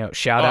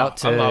 Shout out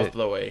to I love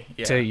Bluey.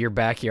 Yeah. To Your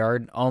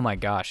Backyard. Oh my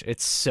gosh,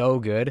 it's so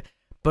good.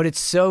 But it's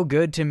so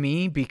good to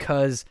me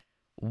because,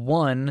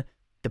 one,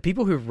 the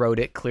people who wrote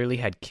it clearly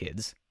had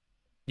kids.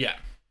 Yeah.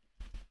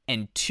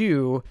 And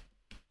two,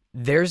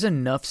 there's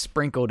enough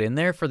sprinkled in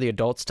there for the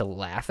adults to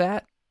laugh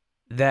at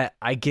that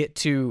I get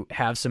to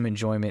have some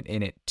enjoyment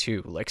in it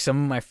too. Like,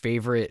 some of my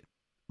favorite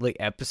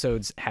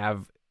episodes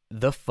have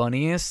the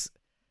funniest,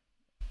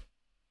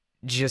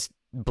 just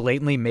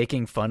blatantly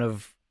making fun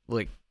of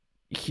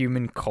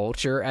human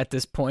culture at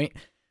this point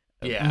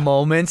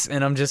moments,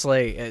 and I'm just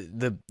like,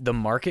 the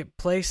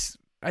marketplace,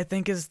 I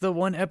think, is the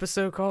one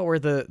episode called where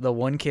the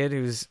one kid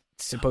who's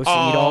supposed to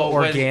eat all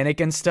organic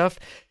and stuff.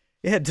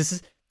 Yeah,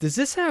 does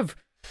this have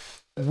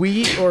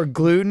wheat or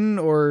gluten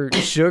or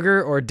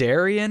sugar or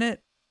dairy in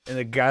it? And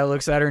the guy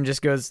looks at her and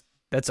just goes,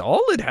 "That's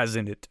all it has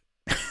in it."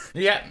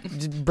 Yeah.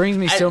 It brings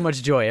me so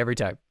much joy every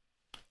time.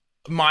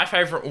 My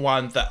favorite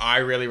one that I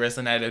really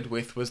resonated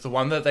with was the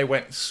one that they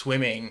went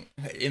swimming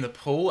in the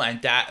pool, and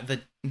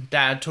the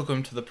dad took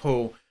him to the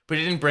pool, but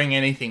he didn't bring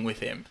anything with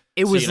him.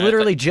 It was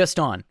literally just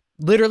on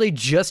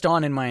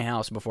in my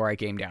house before I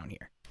came down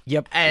here.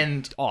 Yep.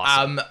 And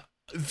awesome.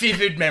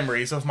 Vivid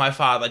memories of my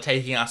father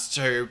taking us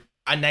to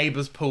a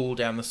neighbor's pool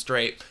down the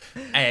street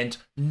and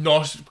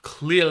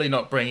clearly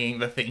not bringing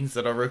the things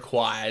that are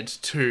required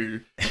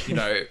to,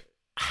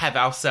 have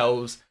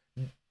ourselves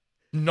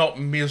not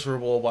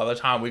miserable by the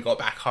time we got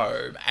back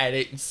home. And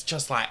it's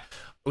just like,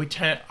 I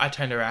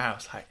turned around, I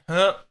was like,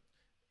 huh?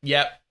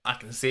 Yep, I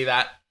can see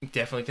that.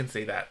 Definitely can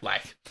see that.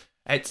 Like,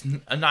 it's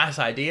a nice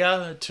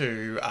idea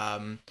to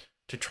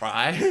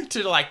try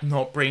to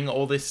not bring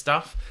all this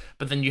stuff,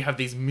 but then you have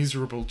these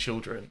miserable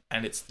children,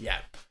 and it's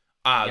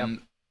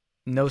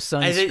no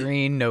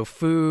sunscreen, no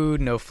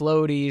food, no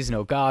floaties,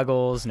 no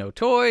goggles, no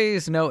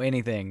toys, no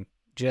anything.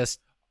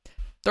 Just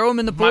throw them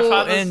in the pool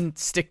and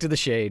stick to the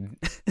shade.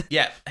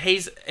 Yeah,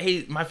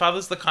 my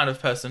father's the kind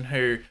of person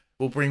who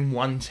will bring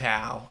one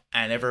towel,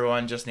 and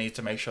everyone just needs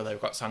to make sure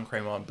they've got sun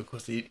cream on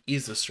because it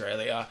is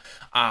Australia,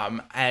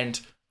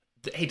 and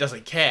he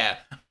doesn't care.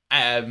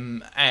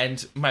 And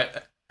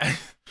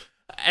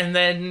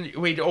then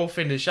we'd all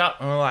finish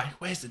up, and we're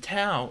like, "Where's the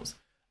towels?"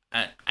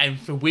 And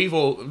so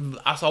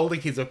us older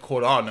kids have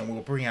caught on, and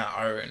we'll bring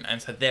our own,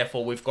 and so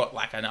therefore we've got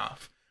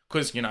enough,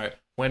 because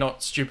we're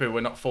not stupid,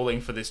 we're not falling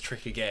for this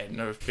trick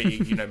again of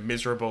being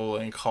miserable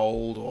and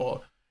cold,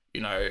 or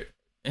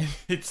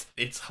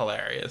it's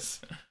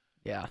hilarious.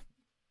 Yeah.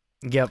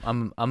 Yep,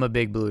 I'm a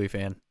big Bluey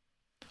fan.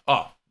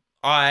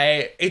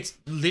 It's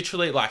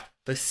literally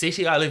the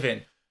city I live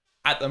in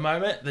at the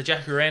moment. The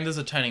jacarandas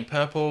are turning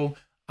purple.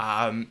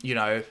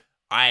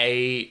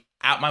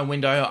 Out my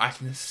window, I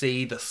can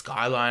see the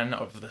skyline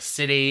of the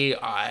city.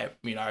 I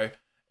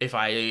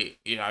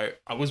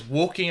was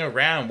walking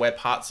around where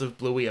parts of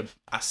Bluey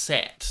are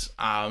set.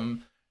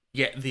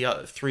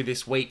 Through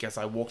this week as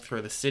I walk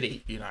through the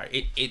city,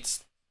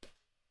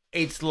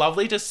 it's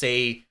lovely to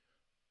see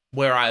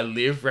where I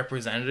live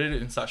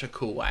represented in such a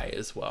cool way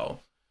as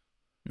well.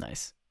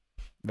 Nice.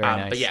 Very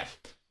nice. But yeah.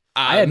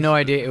 I had no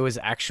idea it was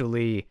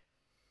actually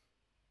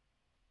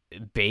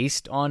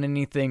based on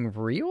anything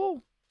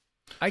real,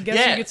 I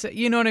guess you could say.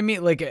 You know what I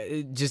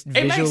mean? Just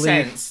visually. It makes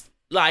sense.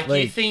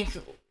 You think,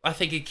 I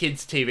think a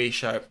kid's TV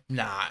show,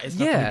 nah, it's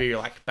not going to be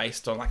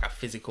based on a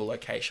physical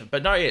location.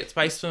 But no, it's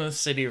based on the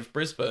city of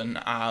Brisbane.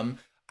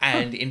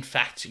 And in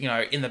fact,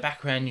 in the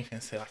background, you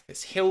can see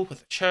this hill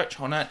with a church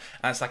on it.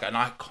 And it's an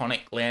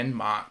iconic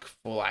landmark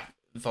for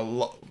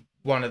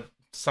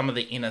some of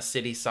the inner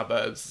city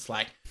suburbs.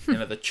 It's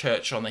the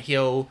church on the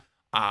hill,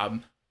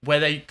 where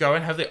they go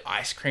and have the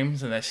ice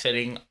creams, and they're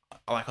sitting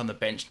on the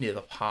bench near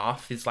the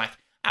path is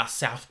our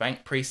South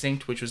Bank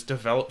precinct, which was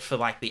developed for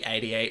the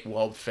 88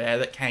 World Fair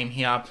that came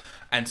here.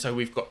 And so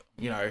we've got,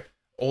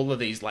 all of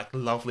these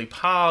lovely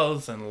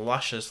paths and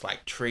luscious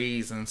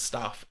trees and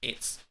stuff.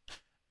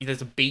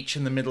 There's a beach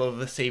in the middle of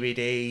the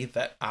CBD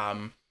that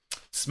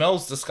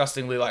smells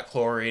disgustingly like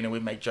chlorine, and we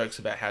make jokes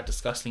about how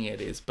disgusting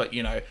it is, but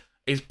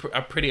is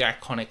a pretty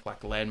iconic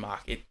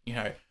landmark.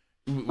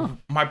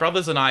 My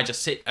brothers and I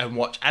just sit and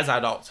watch as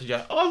adults and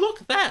go, "Oh,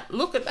 look at that,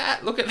 look at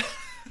that, look at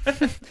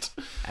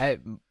that."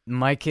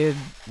 My kid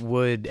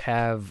would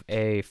have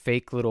a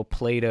fake little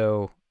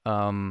Play-Doh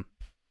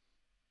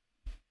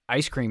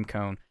ice cream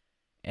cone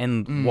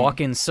and walk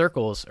in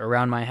circles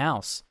around my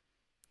house,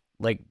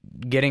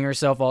 getting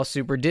herself all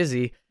super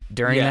dizzy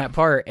during that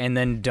part, and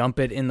then dump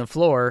it in the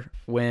floor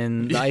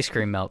when the ice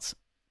cream melts.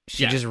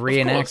 She just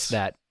reenacts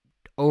that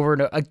over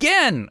and over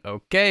again.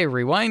 Okay,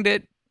 rewind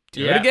it.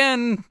 Do it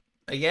again.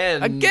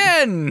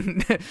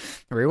 Again.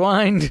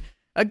 Rewind.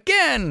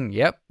 Again.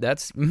 Yep.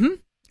 That's.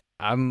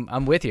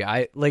 I'm with you.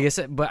 Like I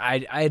said, but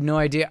I had no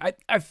idea.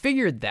 I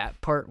figured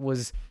that part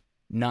was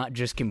not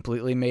just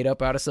completely made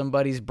up out of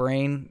somebody's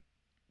brain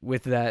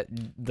with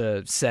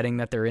the setting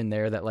that they're in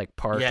there, that like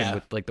park and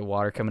with like the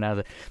water coming out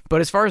of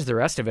but as far as the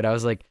rest of it, I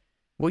was like,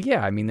 well,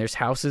 yeah, I mean, there's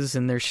houses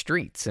and there's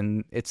streets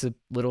and it's a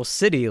little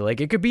city. Like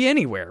it could be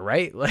anywhere,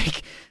 right?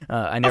 Like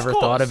I never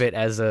thought of it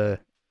as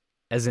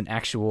an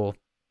actual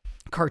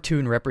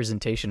cartoon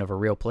representation of a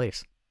real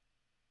place.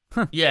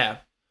 Huh. Yeah.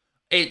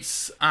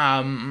 It's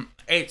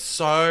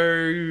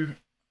so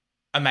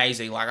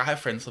amazing. Like I have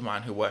friends of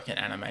mine who work in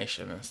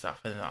animation and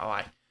stuff, and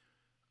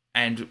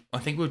I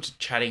think we were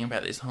chatting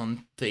about this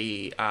on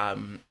the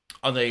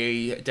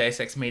Deus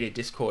Ex Media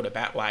Discord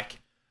about like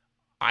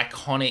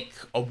iconic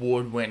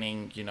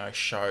award-winning,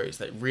 shows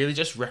that really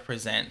just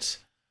represent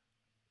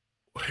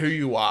who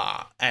you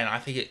are, and I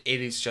think it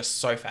is just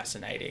so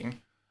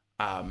fascinating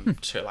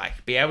to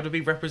like be able to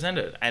be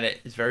represented, and it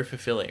is very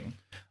fulfilling.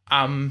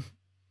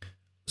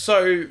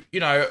 So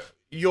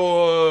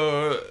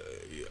you're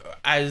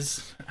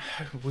as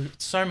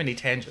so many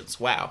tangents.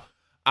 Wow.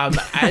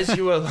 As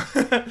you were,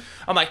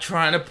 I'm like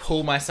trying to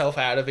pull myself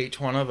out of each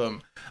one of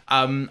them.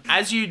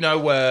 As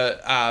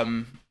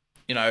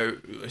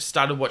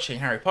started watching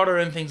Harry Potter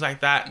and things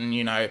like that,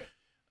 and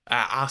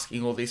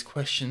asking all these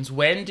questions.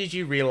 When did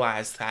you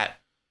realize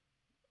that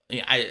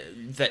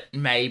that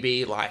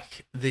maybe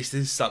like this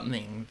is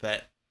something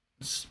that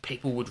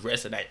people would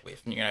resonate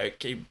with?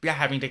 Keep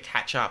having to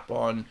catch up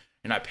on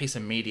a piece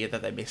of media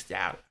that they missed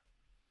out.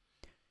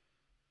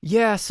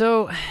 Yeah.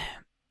 So,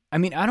 I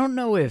mean, I don't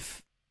know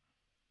if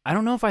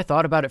I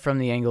thought about it from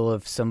the angle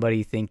of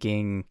somebody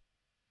thinking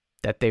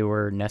that they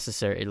were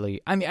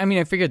necessarily. I mean,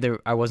 I figured that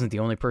I wasn't the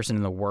only person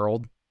in the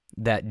world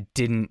that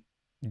didn't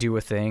do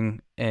a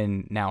thing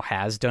and now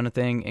has done a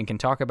thing and can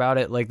talk about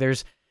it. Like,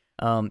 there's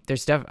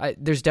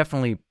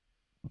definitely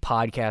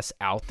podcasts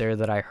out there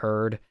that I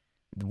heard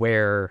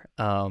where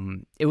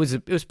it was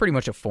pretty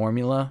much a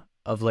formula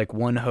of like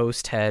one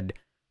host had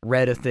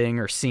read a thing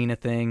or seen a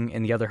thing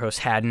and the other host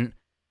hadn't.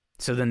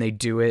 So then they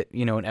do it,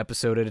 an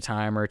episode at a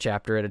time or a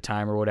chapter at a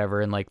time or whatever,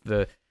 and like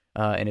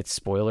and it's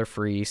spoiler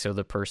free, so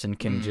the person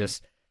can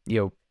just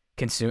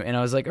consume. And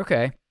I was like,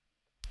 okay,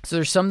 so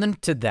there's something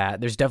to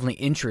that. There's definitely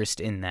interest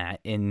in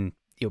that in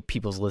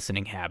people's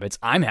listening habits.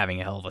 I'm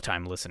having a hell of a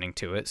time listening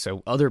to it,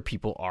 so other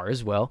people are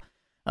as well.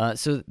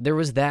 So there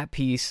was that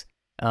piece.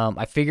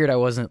 I figured I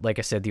wasn't, like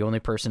I said, the only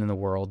person in the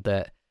world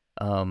that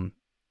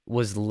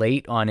was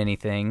late on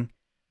anything,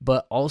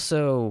 but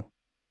also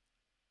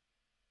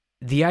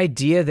the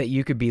idea that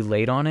you could be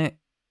late on it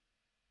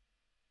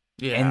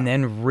and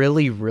then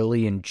really,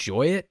 really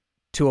enjoy it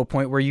to a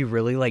point where you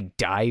really like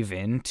dive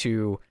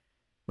into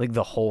like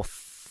the whole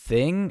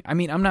thing. I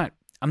mean, I'm not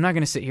going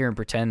to sit here and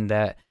pretend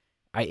that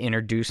I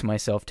introduce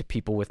myself to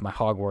people with my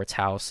Hogwarts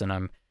house and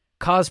I'm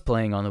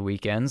cosplaying on the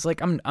weekends.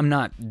 Like I'm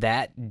not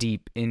that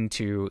deep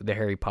into the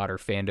Harry Potter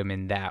fandom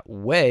in that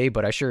way,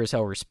 but I sure as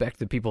hell respect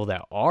the people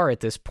that are at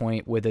this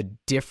point with a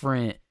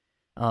different,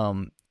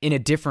 in a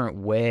different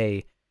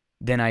way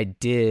than I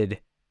did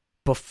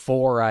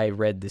before I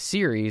read the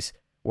series,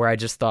 where I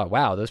just thought,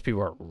 wow, those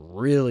people are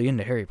really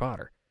into Harry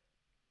Potter.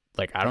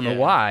 Like, I don't know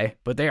why,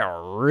 but they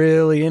are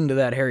really into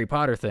that Harry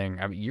Potter thing.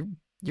 I mean,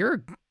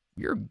 you're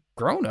a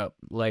grown up.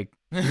 Like,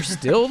 you're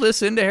still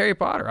this into Harry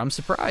Potter. I'm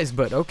surprised,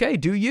 but okay,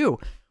 do you?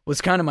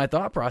 Was kind of my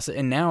thought process.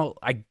 And now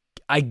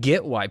I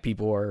get why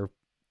people are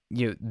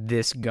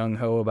this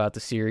gung-ho about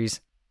the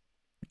series.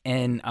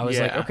 And I was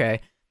like,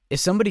 okay,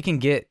 if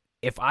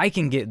I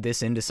can get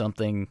this into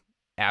something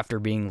after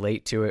being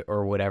late to it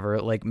or whatever,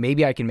 like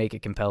maybe I can make a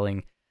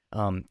compelling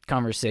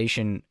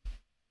conversation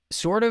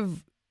sort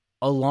of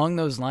along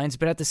those lines.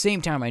 But at the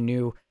same time, I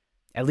knew,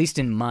 at least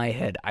in my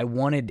head, I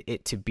wanted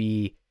it to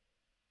be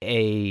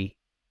I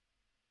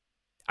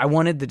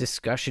wanted the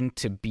discussion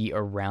to be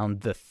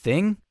around the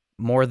thing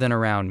more than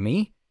around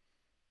me.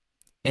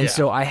 And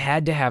so I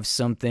had to have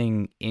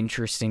something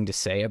interesting to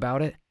say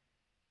about it.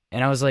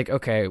 And I was like,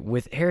 okay,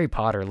 with Harry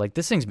Potter, like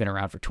this thing's been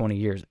around for 20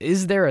 years.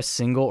 Is there a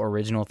single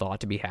original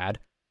thought to be had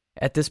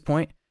at this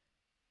point?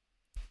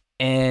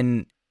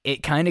 And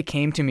it kind of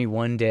came to me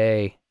one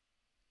day.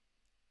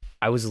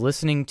 I was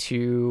listening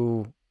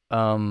to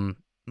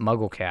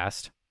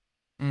MuggleCast,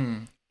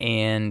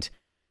 and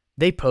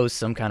they posed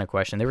some kind of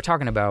question. They were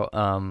talking about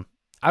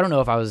I don't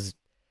know if I was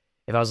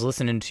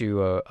listening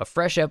to a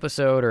fresh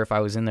episode or if I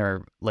was in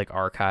their like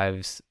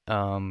archives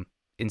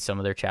in some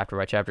of their chapter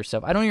by chapter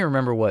stuff. I don't even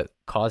remember what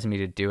caused me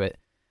to do it,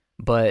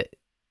 but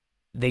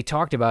they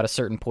talked about a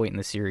certain point in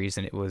the series,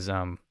 and it was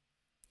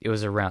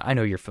around. I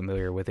know you're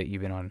familiar with it.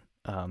 You've been on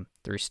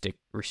the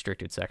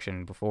restricted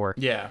section before.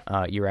 Yeah,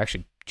 you were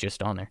actually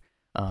just on there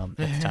at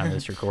the time of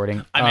this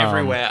recording. I'm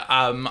everywhere.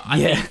 I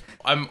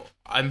think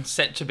I'm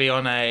set to be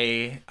on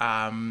a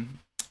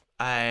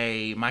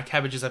My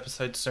Cabbages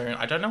episode soon.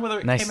 I don't know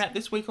whether it came out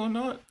this week or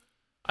not.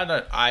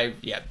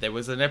 There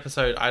was an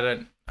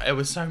episode. It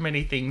was so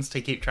many things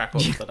to keep track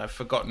of that I've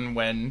forgotten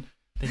when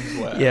things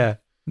were. Yeah.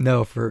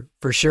 No, for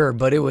sure.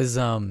 But it was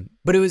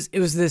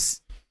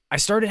this. I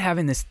started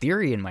having this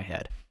theory in my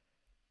head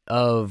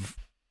of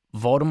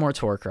Voldemort's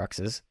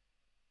Horcruxes.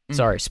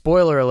 Sorry,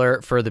 spoiler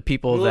alert for the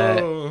people that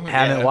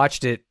haven't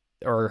watched it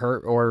or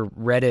heard or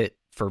read it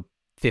for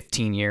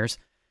 15 years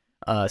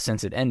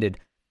since it ended.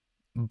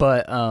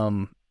 But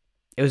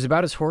it was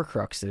about his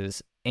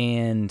Horcruxes,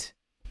 and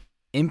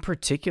in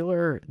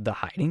particular the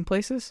hiding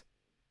places.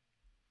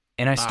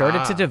 And I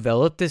started to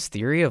develop this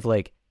theory of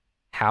like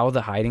how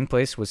the hiding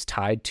place was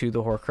tied to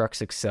the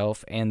Horcrux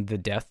itself and the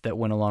death that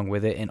went along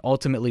with it, and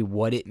ultimately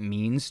what it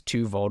means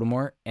to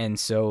Voldemort. And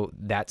so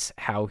that's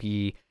how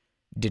he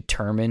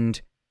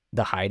determined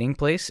the hiding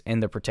place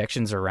and the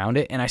protections around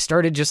it. And I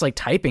started just like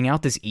typing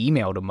out this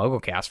email to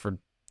MuggleCast for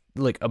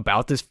like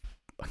about this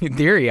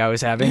theory I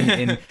was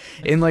having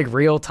in like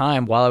real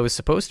time while I was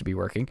supposed to be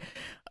working.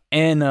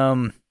 And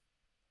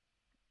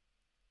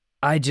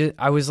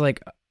I was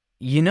like,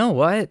 you know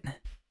what?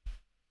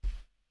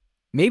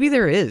 Maybe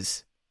there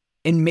is.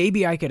 And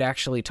maybe I could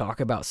actually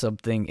talk about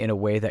something in a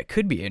way that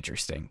could be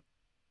interesting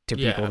to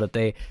people, that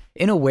they,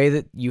 in a way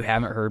that you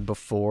haven't heard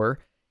before.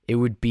 It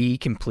would be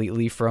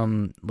completely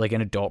from like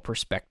an adult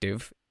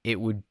perspective. It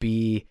would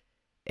be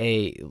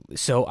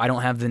so I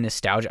don't have the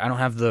nostalgia.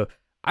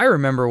 I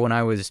remember when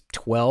I was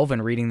 12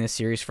 and reading this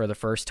series for the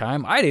first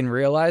time, I didn't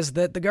realize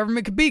that the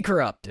government could be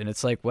corrupt. And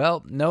it's like,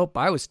 well, nope,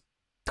 I was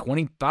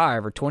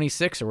 25 or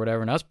 26 or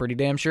whatever, and I was pretty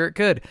damn sure it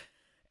could.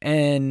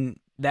 And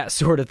that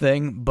sort of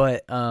thing.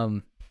 But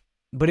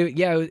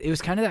it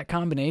was kind of that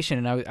combination.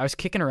 And I was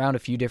kicking around a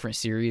few different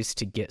series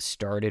to get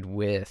started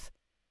with,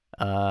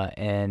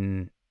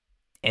 and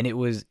it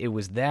was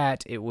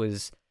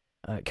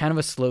kind of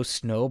a slow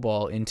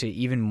snowball into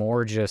even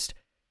more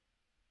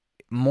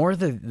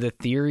the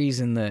theories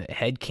and the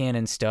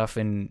headcanon stuff,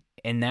 and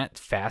that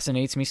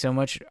fascinates me so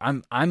much.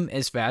 I'm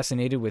as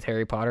fascinated with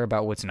Harry Potter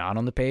about what's not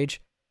on the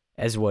page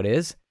as what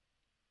is.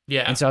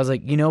 Yeah. And so I was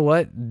like, you know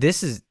what?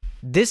 This is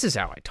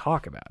how I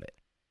talk about it.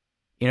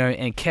 You know,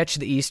 and catch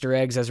the Easter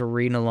eggs as we're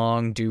reading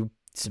along, do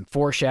some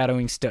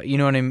foreshadowing stuff, you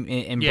know what I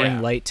mean, and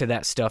bring light to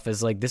that stuff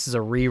as like, this is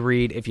a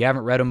reread. If you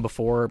haven't read them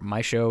before,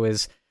 my show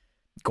is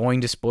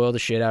going to spoil the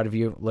shit out of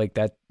you like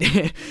that.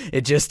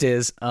 It just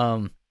is.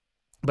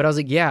 But I was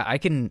like, yeah, I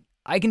can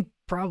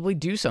probably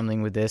do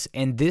something with this.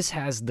 And this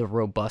has the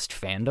robust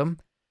fandom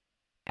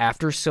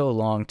after so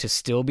long to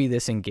still be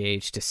this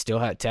engaged, to still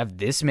have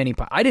this many.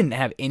 I didn't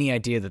have any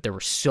idea that there were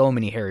so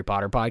many Harry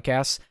Potter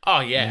podcasts. Oh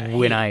yeah.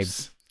 When I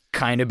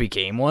kind of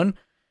became one.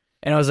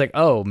 And I was like,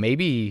 oh,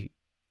 maybe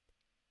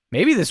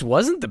this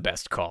wasn't the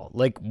best call.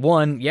 Like,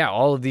 one, yeah,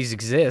 all of these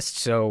exist,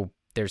 so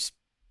there's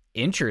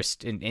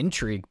interest and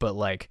intrigue, but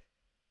like,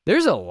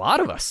 there's a lot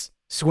of us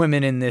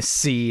swimming in this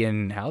sea,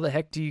 and how the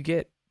heck do you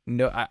get?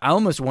 No, I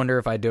almost wonder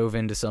if I dove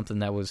into something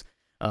that was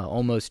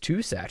almost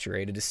too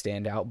saturated to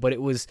stand out, but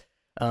it was.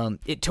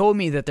 It told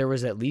me that there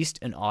was at least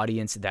an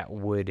audience that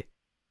would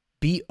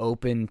be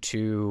open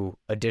to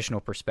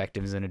additional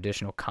perspectives and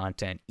additional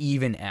content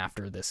even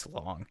after this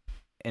long.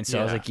 And so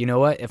I was like, you know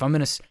what? If I'm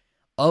gonna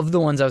of the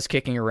ones I was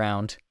kicking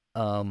around,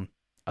 I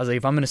was like,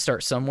 if I'm going to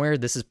start somewhere,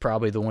 this is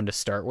probably the one to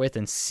start with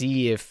and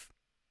see if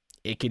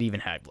it could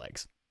even have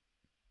legs.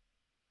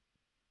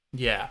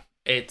 Yeah,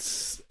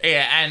 it's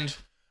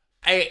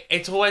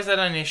always that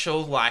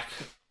initial like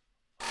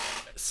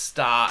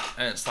start,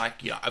 and it's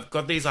like, yeah, I've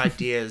got these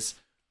ideas,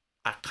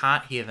 I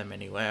can't hear them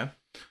anywhere.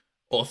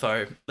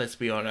 Although, let's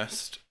be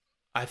honest,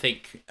 I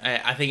think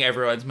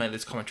everyone's made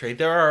this commentary.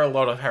 There are a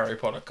lot of Harry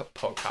Potter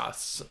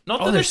podcasts.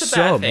 Not that it's a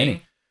bad thing.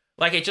 Many.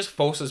 Like, it just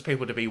forces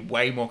people to be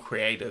way more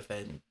creative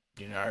than,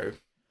 you know,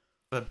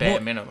 the bare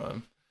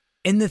minimum.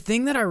 And the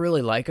thing that I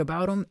really like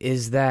about them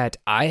is that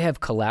I have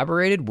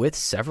collaborated with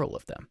several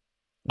of them.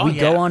 We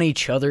go on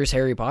each other's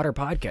Harry Potter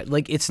podcast.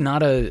 Like, it's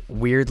not a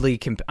weirdly...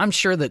 I'm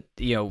sure that,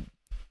 you know,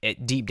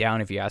 deep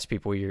down, if you ask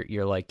people,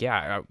 you're like,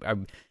 yeah,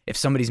 if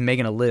somebody's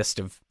making a list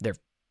of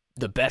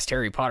the best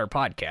Harry Potter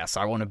podcasts,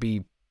 I want to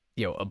be,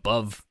 you know,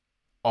 above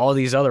all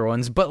these other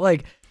ones. But,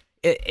 like...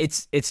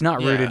 It's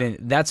not rooted in,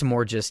 that's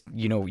more just,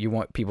 you know, you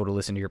want people to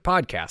listen to your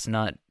podcast,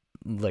 not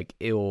like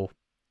ill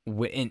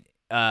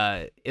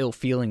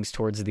feelings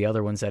towards the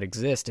other ones that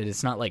exist. And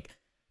it's not like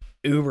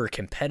uber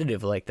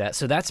competitive like that.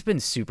 So that's been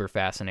super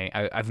fascinating.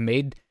 I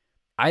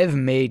have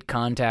made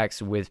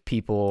contacts with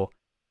people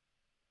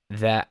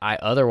that I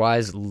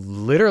otherwise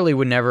literally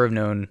would never have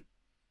known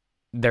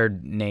their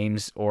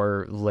names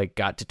or like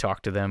got to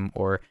talk to them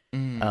or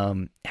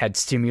had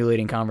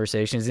stimulating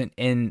conversations.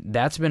 And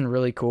that's been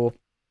really cool.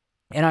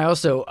 And I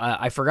also,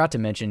 I forgot to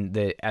mention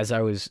that as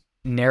I was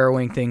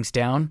narrowing things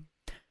down,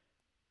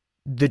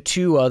 the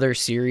two other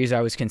series I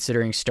was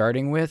considering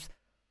starting with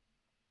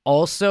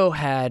also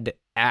had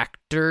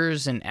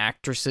actors and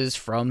actresses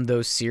from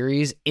those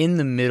series in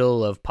the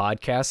middle of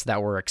podcasts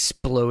that were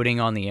exploding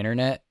on the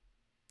internet,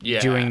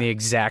 doing the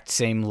exact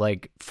same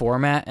like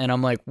format. And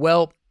I'm like,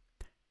 well,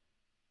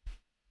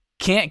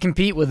 can't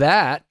compete with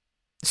that.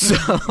 So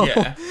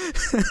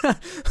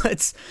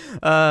let's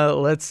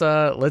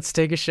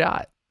take a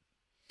shot.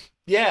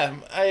 yeah,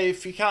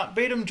 if you can't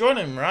beat them, join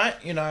them, right?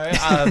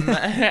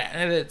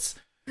 And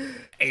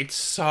it's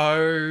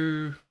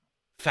so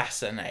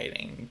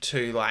fascinating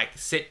to like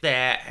sit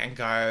there and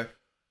go,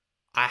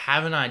 I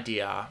have an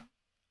idea,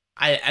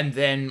 and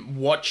then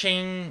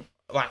watching,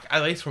 like,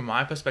 at least from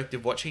my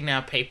perspective, watching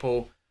now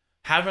people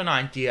have an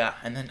idea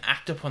and then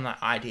act upon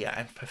that idea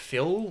and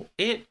fulfill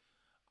it.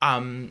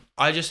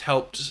 I just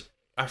helped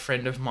a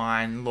friend of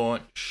mine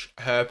launch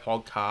her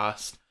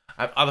podcast.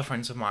 I have other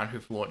friends of mine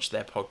who've launched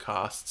their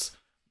podcasts.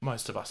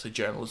 Most of us are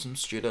journalism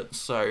students,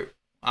 so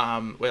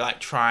we're like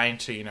trying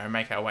to,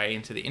 make our way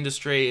into the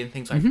industry and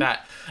things like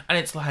that. And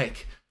it's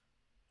like,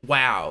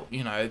 wow,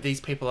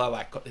 these people are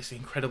like got this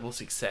incredible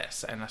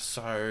success and are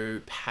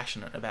so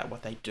passionate about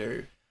what they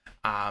do.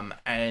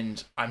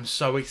 And I'm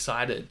so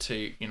excited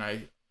to,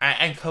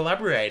 and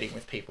collaborating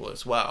with people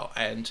as well.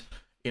 And,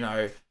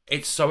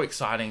 it's so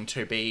exciting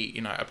to be,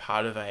 a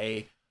part of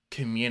a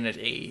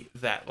community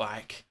that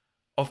like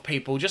of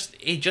people just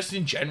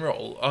in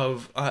general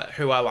of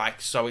who are like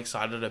so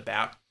excited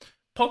about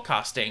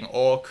podcasting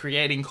or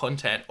creating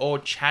content or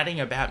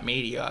chatting about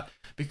media.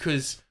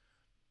 Because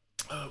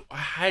I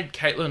had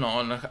Caitlin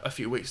on a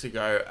few weeks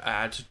ago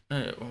and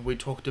we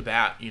talked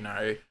about,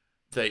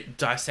 the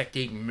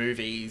dissecting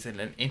movies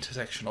in an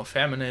intersectional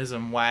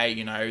feminism way,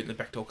 the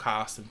Bechdel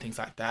cast and things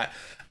like that.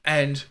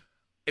 And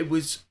it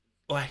was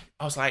like,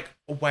 I was like,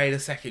 wait a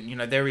second,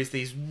 there is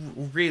these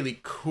really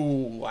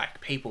cool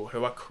like people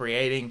who are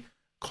creating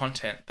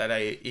content that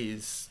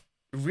is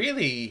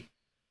really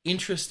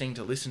interesting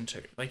to listen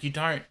to. Like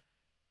you're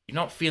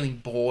not feeling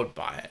bored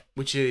by it,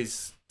 which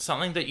is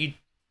something that you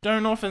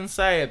don't often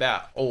say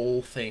about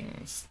all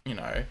things,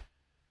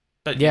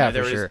 But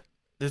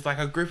there's like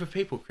a group of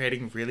people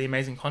creating really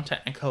amazing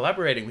content and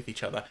collaborating with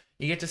each other.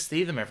 You get to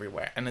see them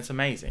everywhere, and it's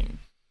amazing.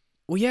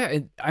 Well, yeah,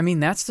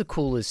 that's the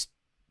coolest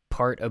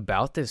part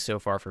about this so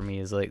far for me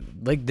is like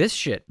this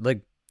shit.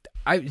 Like,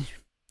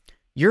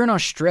 you're in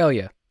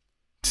Australia.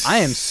 I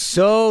am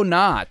so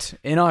not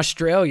in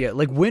Australia.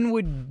 Like, when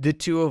would the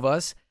two of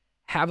us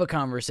have a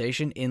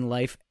conversation in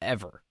life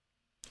ever?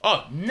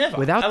 Oh, never.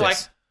 Without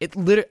this.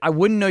 I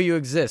wouldn't know you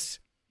exist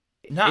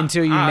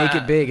until you make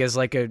it big as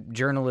like a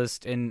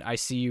journalist, and I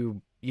see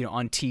you,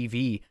 on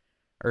TV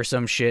or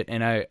some shit,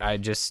 and I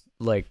just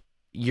like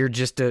you're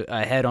just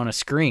a head on a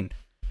screen.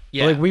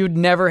 Yeah, like we would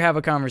never have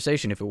a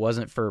conversation if it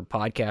wasn't for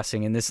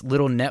podcasting and this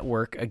little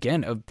network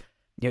again of.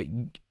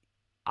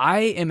 I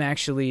am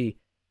actually,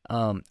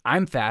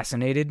 I'm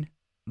fascinated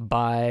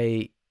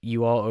by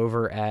you all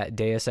over at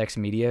Deus Ex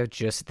Media.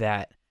 Just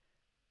that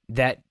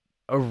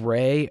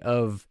array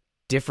of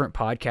different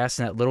podcasts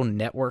and that little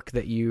network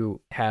that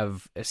you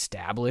have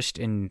established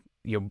and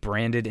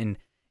branded and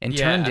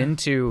turned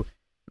into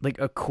like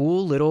a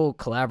cool little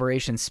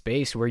collaboration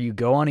space where you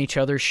go on each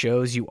other's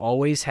shows. You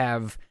always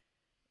have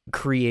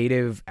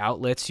creative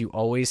outlets. You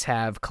always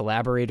have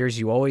collaborators.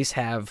 You always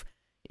have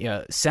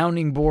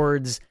sounding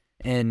boards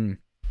and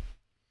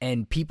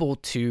people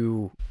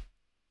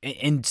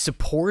and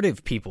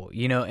supportive people,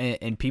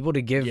 and people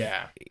to give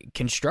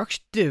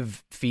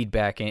constructive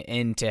feedback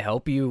and to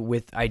help you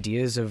with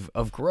ideas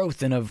of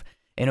growth and of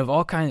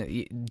all kinds of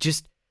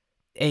just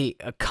a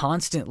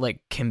constant like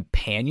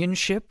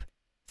companionship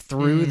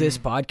through this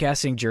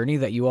podcasting journey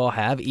that you all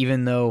have,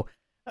 even though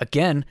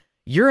again,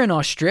 you're in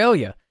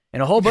Australia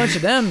and a whole bunch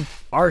of them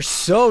are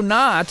so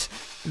not,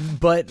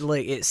 but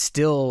like it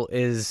still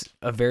is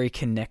a very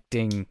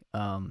connecting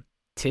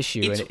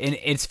tissue, and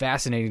it's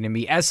fascinating to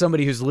me as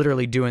somebody who's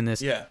literally doing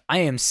this. I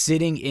am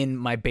sitting in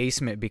my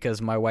basement because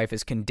my wife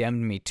has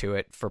condemned me to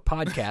it for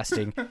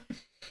podcasting,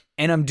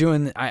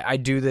 and I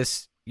do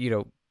this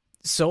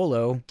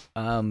solo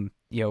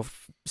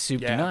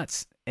soup to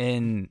nuts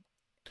and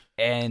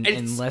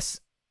unless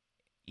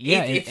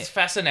it's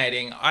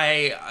fascinating.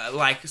 I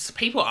like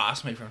people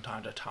ask me from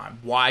time to time,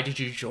 why did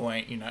you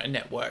join a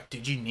network?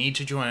 Did you need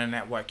to join a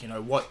network?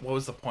 What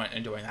was the point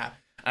in doing that?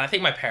 And I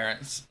think my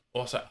parents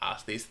also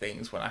asked these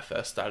things when I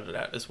first started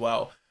out as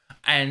well.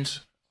 And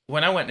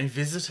when I went and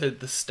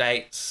visited the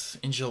States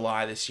in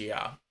July this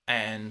year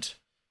and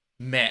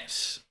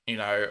met,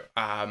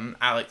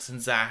 Alex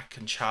and Zach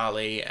and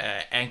Charlie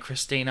and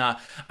Christina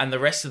and the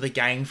rest of the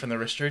gang from the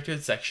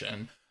restricted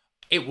section,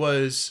 it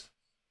was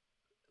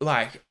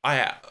like,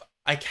 I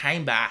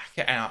came back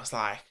and I was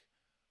like,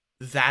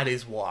 that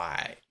is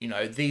why,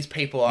 these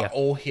people are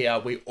all here.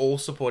 We all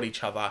support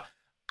each other.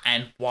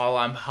 And while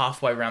I'm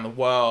halfway around the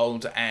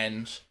world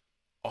and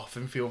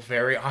often feel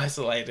very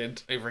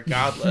isolated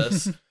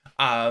regardless,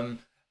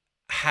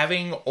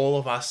 having all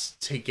of us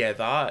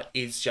together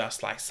is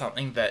just like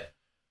something that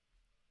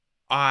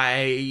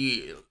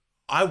I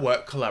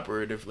work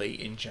collaboratively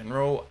in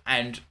general,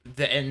 and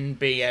then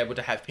being able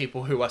to have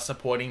people who are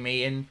supporting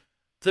me in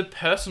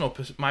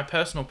my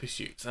personal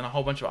pursuits and a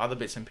whole bunch of other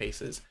bits and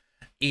pieces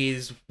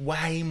is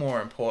way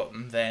more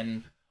important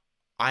than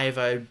I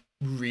ever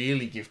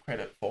really give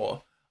credit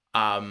for.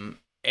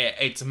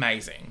 It's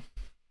amazing.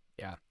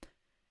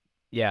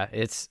 Yeah,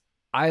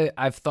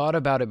 I've thought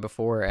about it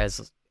before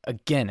as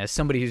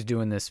somebody who's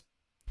doing this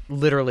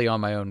literally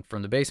on my own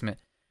from the basement.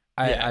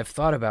 Yeah. I've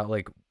thought about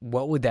like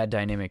what would that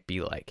dynamic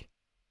be like,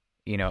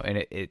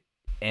 and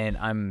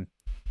and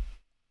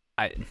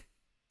I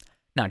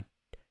not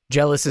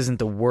jealous isn't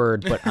the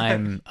word, but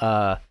I'm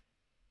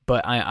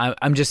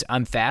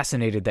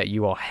fascinated that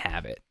you all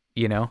have it,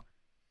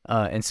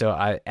 and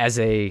so as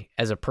a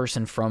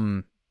person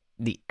from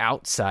the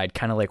outside,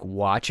 kind of like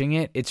watching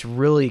it, it's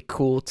really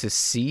cool to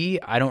see.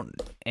 I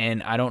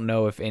don't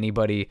know if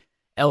anybody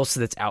else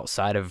that's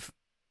outside of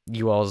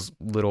you all's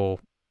little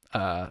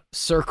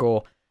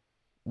circle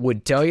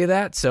would tell you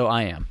that, so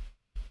I am.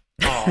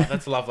 Oh,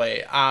 that's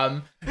lovely.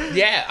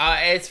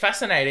 It's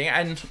fascinating,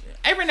 and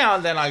every now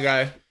and then I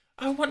go,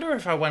 I wonder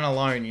if I went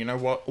alone,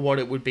 what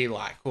it would be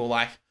like, or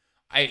like,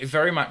 I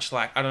very much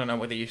like, I don't know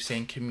whether you've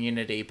seen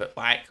Community, but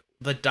like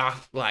the dark,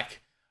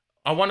 like,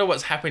 I wonder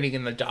what's happening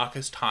in the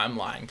darkest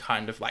timeline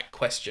kind of like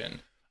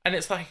question. And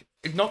it's like,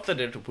 not that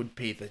it would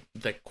be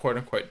the quote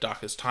unquote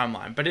darkest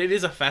timeline, but it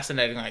is a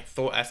fascinating like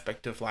thought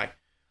aspect of like,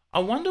 I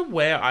wonder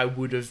where I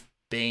would have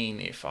been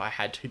if I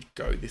had to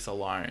go this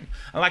alone.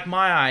 And like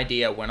my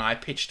idea when I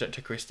pitched it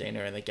to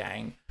Christina and the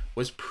gang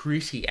was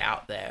pretty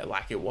out there.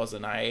 Like it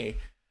wasn't an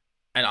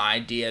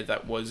idea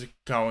that was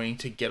going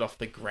to get off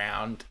the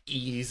ground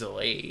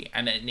easily,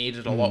 and it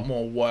needed a lot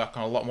more work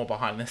and a lot more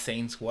behind the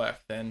scenes work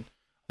than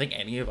I think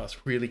any of us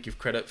really give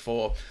credit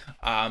for.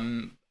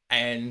 And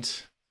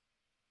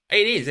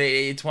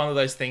it's one of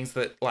those things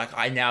that like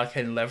I now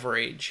can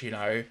leverage,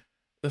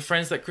 the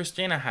friends that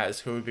Christina has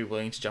who would be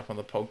willing to jump on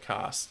the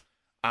podcast,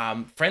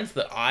 friends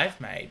that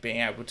I've made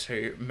being able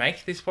to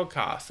make this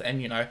podcast,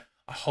 and,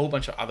 a whole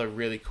bunch of other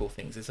really cool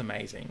things is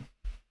amazing.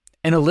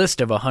 And a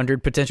list of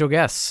 100 potential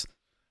guests.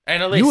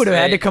 And at least you would have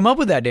had to come up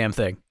with that damn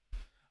thing.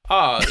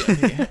 Oh,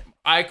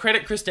 I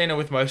credit Christina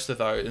with most of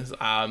those.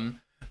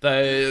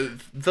 The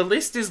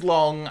list is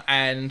long,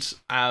 and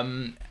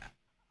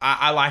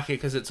I like it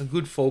because it's a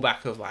good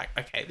fallback of like,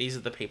 okay, these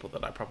are the people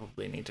that I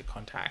probably need to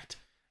contact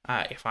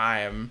if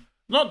I am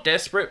not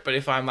desperate, but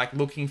if I'm like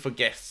looking for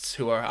guests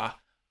who are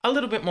a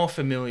little bit more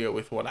familiar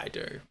with what I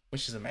do,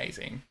 which is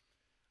amazing.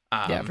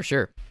 Yeah, for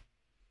sure.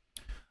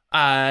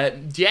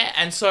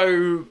 And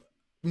so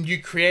you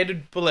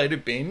created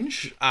Belated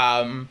Binge,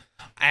 and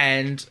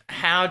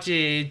how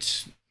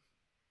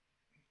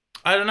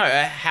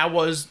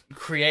was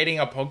creating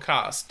a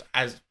podcast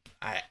as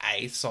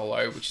a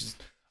solo, which is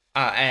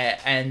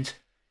and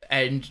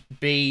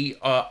be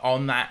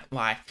on that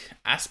like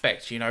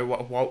aspect,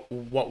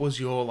 what was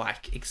your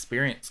like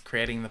experience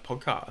creating the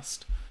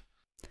podcast?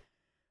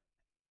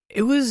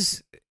 It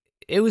was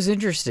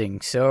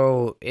interesting.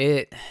 So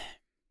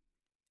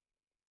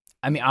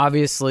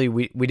obviously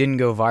we didn't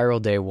go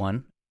viral day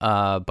one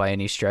by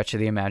any stretch of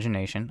the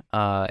imagination,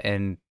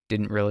 and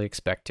didn't really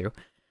expect to,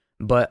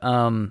 but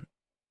no,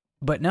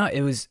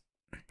 it was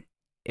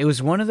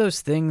one of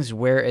those things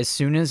where as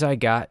soon as I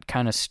got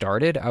kind of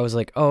started, I was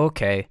like, oh,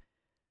 okay,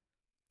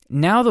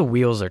 now the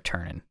wheels are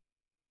turning.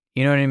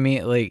 You know what I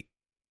mean? Like,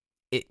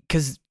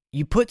 because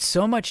you put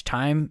so much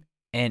time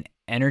and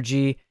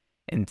energy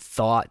and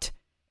thought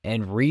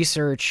and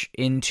research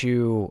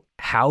into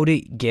how to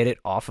get it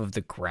off of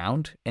the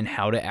ground and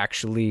how to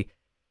actually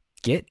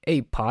get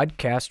a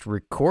podcast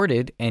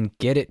recorded and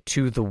get it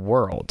to the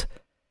world.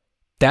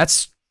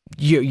 That's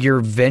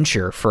your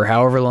venture for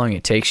however long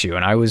it takes you.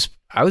 And I was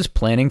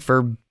planning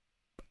for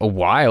a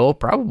while,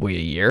 probably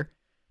a year,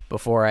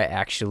 before I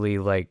actually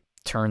like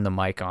turned the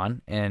mic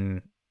on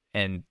and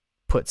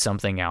put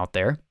something out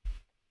there.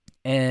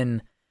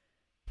 And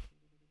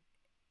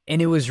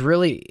it was a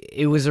really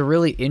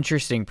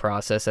interesting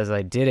process as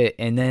I did it.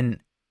 And then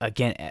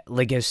again,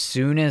 like as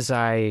soon as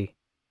I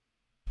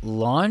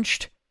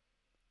launched,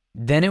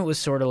 then it was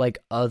sort of like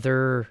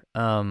other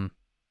kind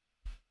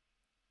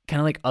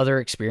of like other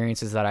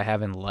experiences that I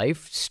have in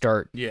life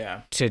start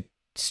to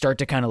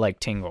kind of like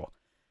tingle,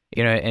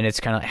 and it's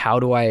kind of how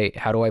do I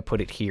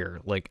put it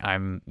here? Like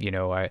I'm,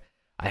 I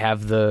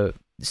have the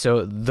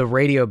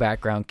radio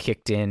background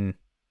kicked in,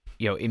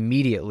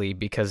 immediately,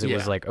 because it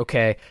was like,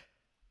 okay,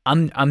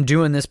 I'm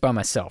doing this by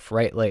myself,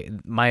 right? Like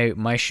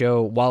my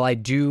show, while I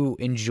do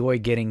enjoy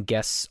getting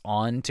guests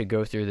on to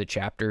go through the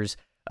chapters,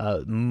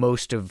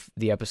 most of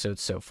the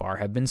episodes so far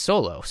have been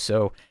solo.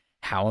 So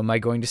how am I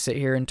going to sit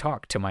here and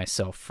talk to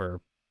myself for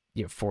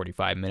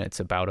 45 minutes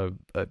about a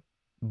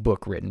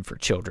book written for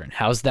children?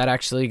 How's that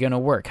actually going to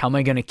work? How am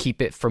I going to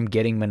keep it from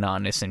getting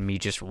monotonous and me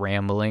just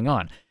rambling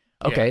on?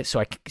 Okay,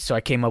 yeah. So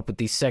I came up with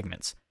these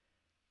segments,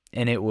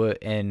 and it was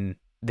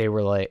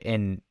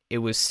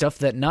stuff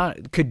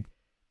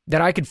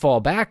that I could fall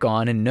back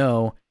on and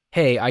know,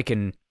 hey, I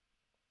can,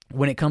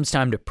 when it comes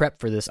time to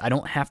prep for this, I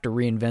don't have to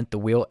reinvent the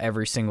wheel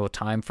every single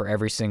time for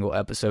every single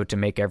episode to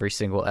make every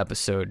single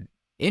episode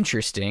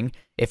interesting.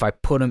 If I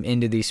put them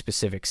into these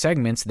specific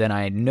segments, then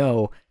I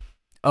know,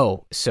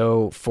 oh,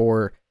 so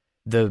for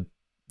the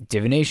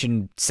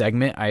divination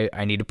segment,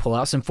 I need to pull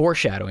out some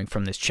foreshadowing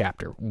from this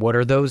chapter. What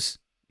are those,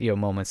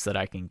 moments that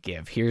I can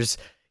give? Here's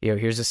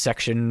a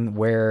section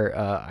where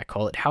I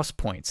call it house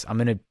points. I'm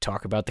going to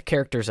talk about the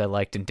characters I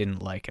liked and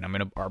didn't like, and I'm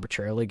going to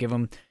arbitrarily give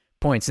them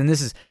points. And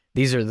this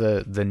these are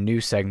the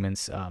new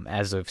segments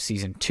as of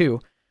season 2.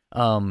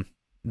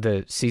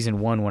 The season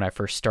 1 when I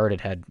first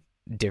started had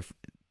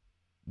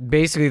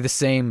basically the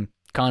same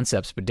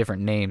concepts but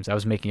different names. I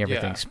was making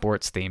everything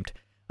sports themed.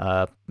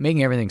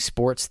 Making everything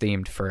sports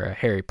themed for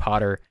Harry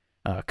Potter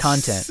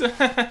content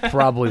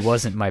probably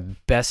wasn't my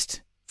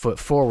best foot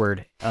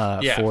forward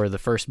for the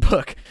first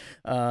book,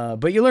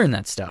 but you learn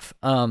that stuff.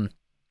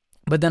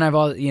 But then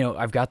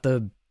I've got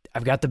the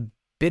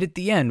bit at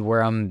the end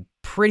where I'm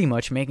pretty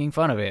much making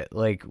fun of it.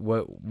 Like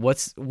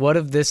what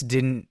if this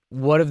didn't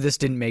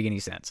make any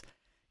sense?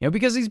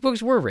 Because these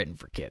books were written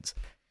for kids.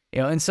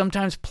 And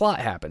sometimes plot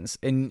happens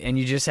and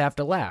you just have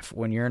to laugh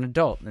when you're an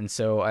adult. And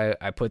so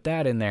I put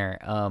that in there.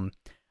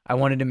 I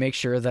wanted to make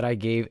sure that I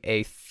gave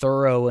a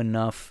thorough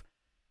enough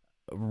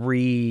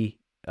review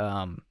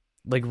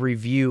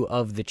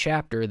of the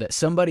chapter that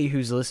somebody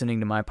who's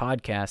listening to my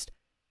podcast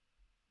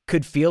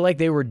could feel like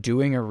they were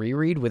doing a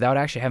reread without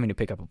actually having to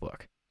pick up a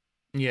book.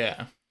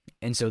 Yeah.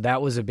 And so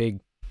that was a big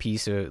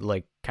piece of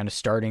kind of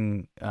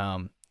starting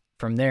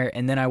from there.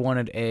 And then I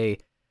wanted a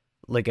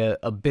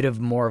bit of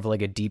more of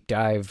a deep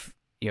dive,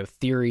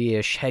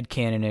 theory-ish,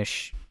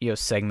 headcanon-ish,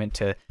 segment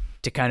to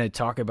kind of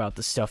talk about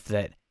the stuff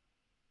that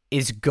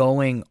is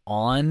going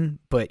on,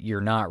 but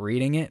you're not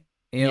reading it.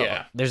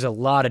 There's a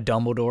lot of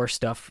Dumbledore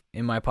stuff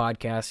in my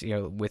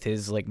podcast, with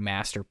his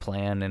master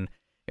plan and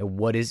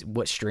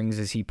what strings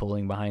is he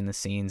pulling behind the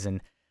scenes,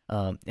 and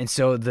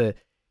so I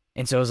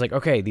was like,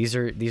 okay, these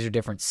are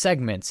different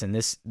segments, and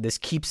this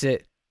keeps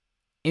it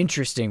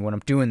interesting when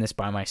I'm doing this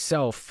by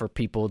myself for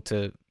people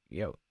to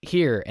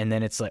hear. And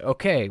then it's like,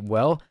 okay,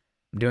 well,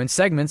 I'm doing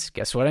segments.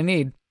 Guess what I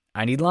need?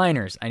 I need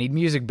liners. I need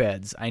music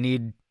beds. I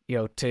need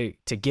to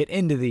get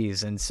into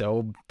these, and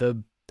so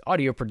the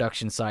audio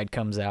production side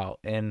comes out,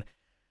 and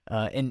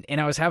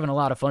I was having a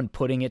lot of fun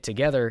putting it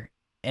together.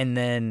 And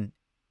then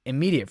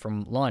immediate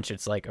from launch,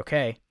 it's like,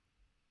 okay,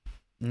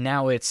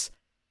 now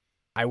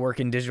I work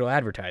in digital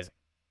advertising.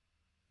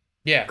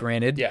 Yeah.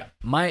 Granted,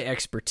 my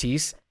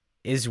expertise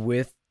is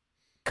with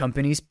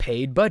companies'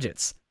 paid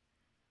budgets.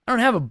 I don't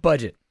have a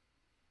budget.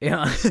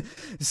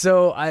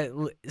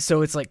 So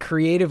it's like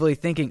creatively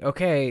thinking,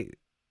 okay,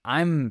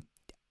 I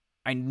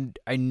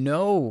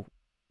know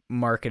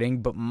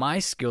marketing, but my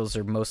skills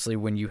are mostly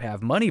when you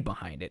have money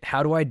behind it.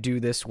 How do I do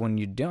this when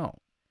you don't?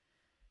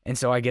 And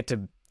so I get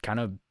to kind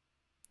of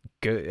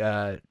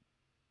go,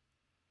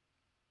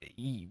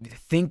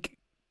 think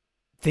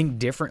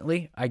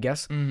differently, I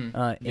guess, in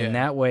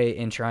that way,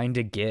 in trying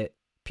to get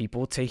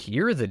people to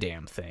hear the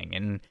damn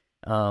thing.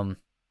 And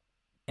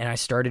I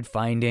started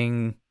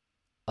finding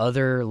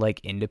other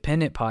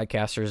independent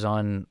podcasters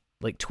on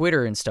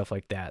Twitter and stuff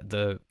like that.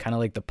 The kind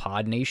of the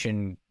Pod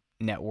Nation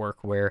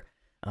network where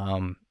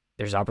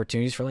there's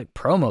opportunities for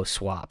promo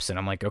swaps, and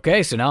I'm like,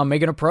 okay, so now I'm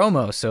making a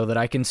promo so that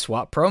I can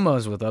swap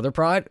promos with other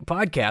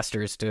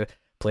podcasters to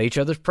play each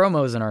other's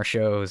promos in our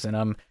shows. And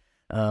I'm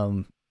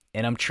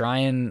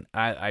trying,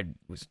 I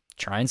was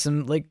trying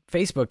some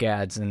Facebook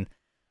ads, and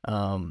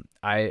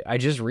I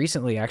just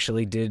recently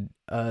actually did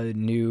a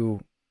new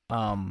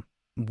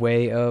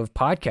way of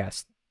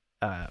podcast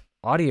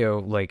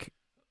audio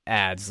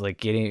ads,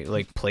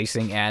 getting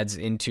placing ads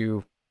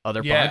into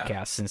other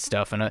podcasts and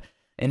stuff, and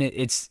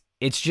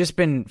it's just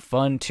been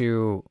fun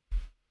to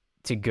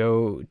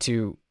go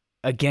to,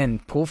 again,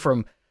 pull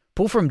from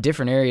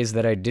different areas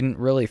that I didn't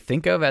really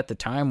think of at the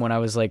time when I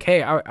was like,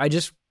 hey, I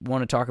just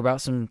want to talk about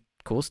some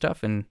cool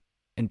stuff and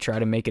try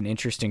to make an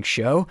interesting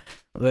show.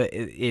 But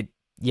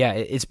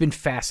it's been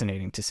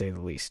fascinating, to say the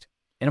least,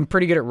 and I'm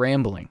pretty good at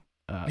rambling,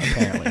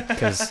 apparently,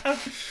 because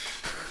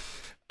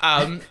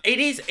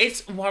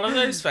it's one of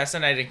those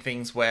fascinating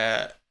things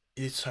where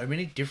there's so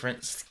many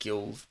different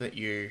skills that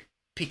you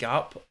pick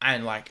up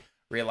and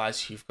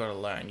realize you've got to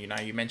learn.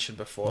 You mentioned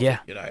before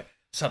that,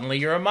 suddenly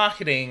you're a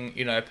marketing,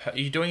 you're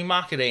doing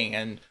marketing,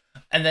 and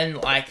then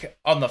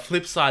on the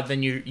flip side,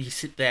 then you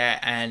sit there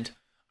and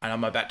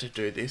I'm about to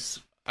do this.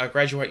 I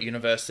graduate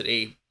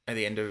university at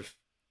the end of,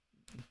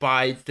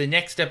 by the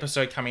next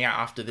episode coming out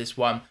after this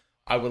one,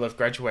 I will have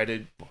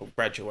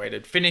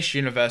finished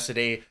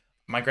university.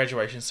 My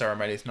graduation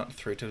ceremony is not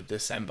through to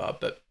December,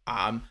 but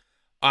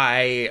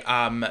I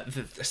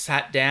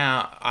sat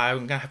down.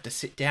 I'm gonna have to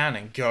sit down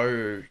and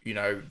go,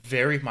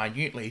 very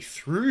minutely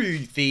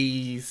through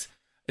this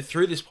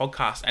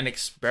podcast and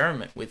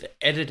experiment with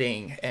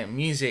editing and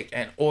music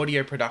and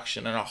audio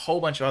production and a whole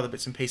bunch of other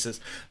bits and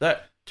pieces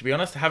that, to be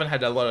honest, I haven't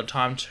had a lot of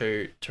time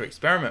to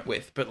experiment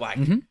with. But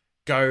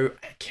go,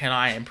 can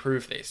I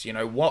improve this?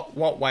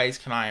 What ways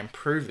can I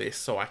improve this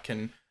so I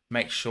can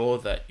make sure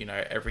that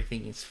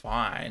everything is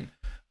fine.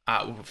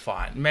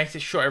 Makes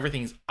sure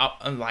everything's up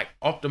and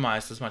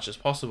optimized as much as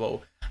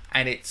possible,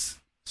 and it's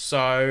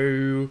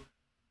so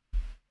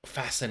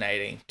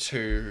fascinating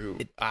to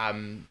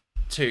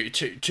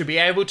be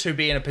able to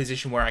be in a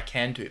position where I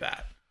can do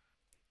that.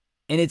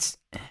 And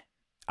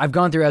I've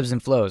gone through ebbs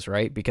and flows,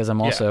 right? Because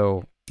I'm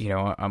also,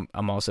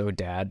 I'm also a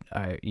dad.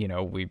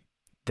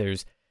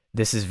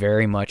 This is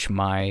very much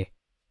my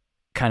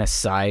kind of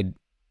side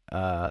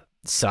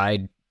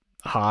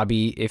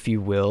hobby, if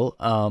you will.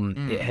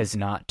 It has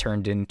not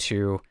turned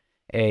into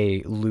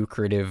a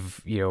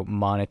lucrative,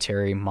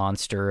 monetary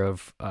monster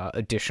of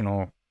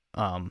additional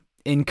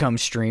income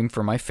stream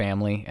for my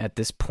family at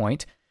this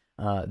point.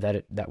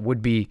 That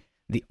would be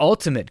the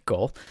ultimate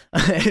goal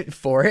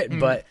for it,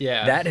 but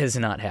that has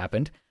not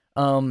happened.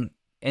 And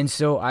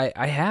so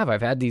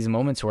I've had these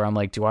moments where I'm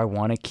like, do I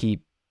want to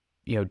keep,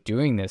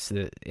 doing this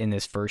in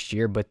this first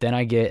year? But then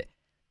I get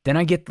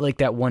like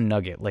that one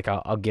nugget, like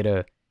I'll get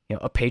a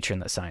patron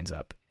that signs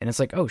up, and it's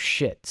like, oh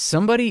shit,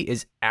 somebody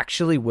is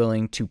actually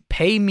willing to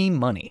pay me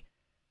money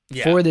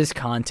for this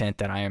content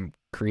that I am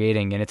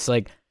creating. And it's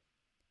like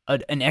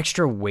an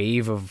extra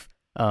wave of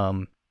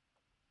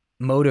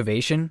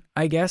motivation,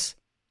 I guess.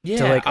 Yeah,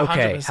 to like,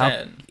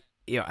 100%.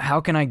 Okay,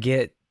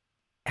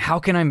 how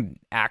can I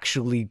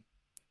actually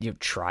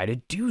try to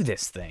do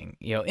this thing,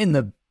 in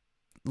the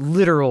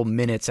literal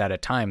minutes at a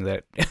time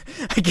that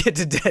I get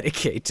to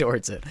dedicate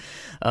towards it.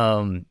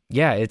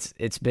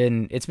 It's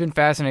been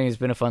fascinating. It's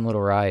been a fun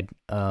little ride.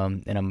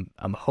 And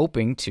I'm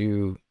hoping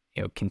to,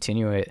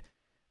 continue it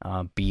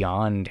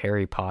beyond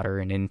Harry Potter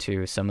and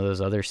into some of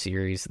those other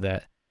series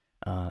that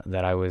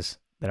I was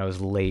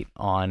late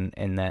on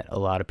and that a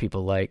lot of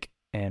people like,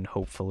 and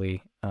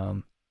hopefully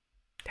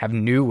have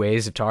new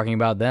ways of talking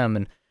about them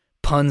and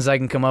puns I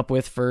can come up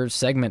with for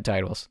segment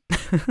titles.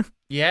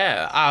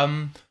 Yeah.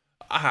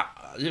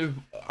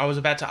 I was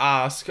about to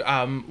ask,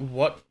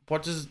 what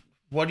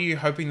are you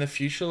hoping the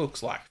future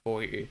looks like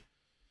for you?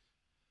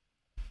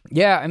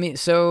 Yeah, I mean,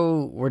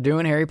 so we're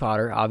doing Harry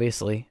Potter,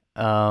 obviously.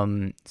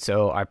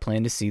 So I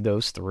plan to see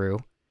those through,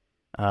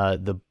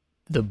 the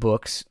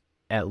books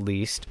at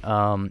least.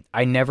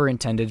 I never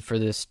intended for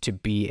this to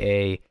be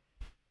a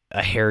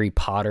Harry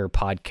Potter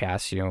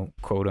podcast,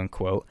 quote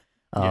unquote.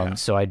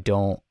 So I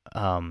don't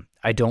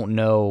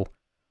know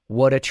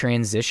what a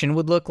transition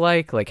would look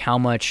like how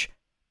much,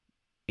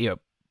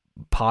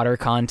 Potter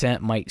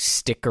content might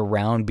stick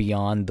around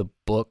beyond the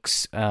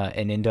books,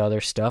 and into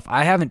other stuff.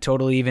 I haven't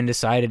totally even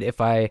decided if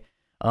I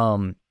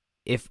will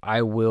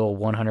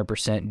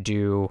 100%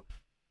 do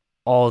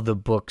all the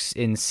books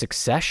in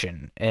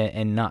succession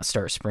and not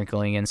start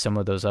sprinkling in some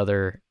of those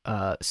other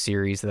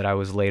series that I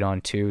was late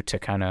on to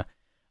kind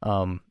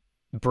of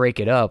break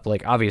it up.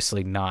 Like,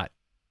 obviously not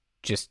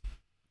just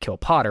kill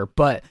Potter,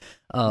 but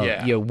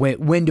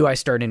when do I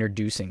start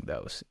introducing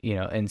those?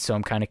 And so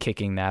I'm kind of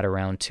kicking that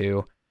around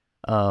too.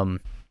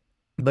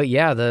 But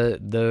yeah,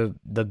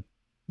 the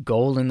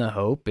goal and the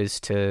hope is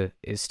to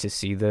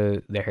see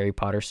the Harry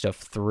Potter stuff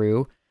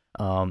through.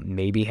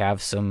 Maybe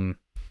have some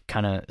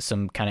kind of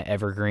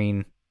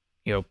evergreen,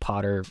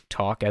 Potter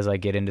talk as I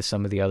get into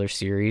some of the other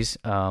series.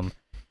 I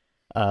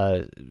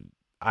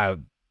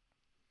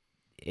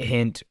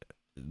hint,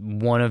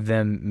 one of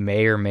them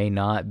may or may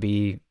not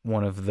be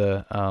one of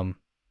the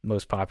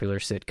most popular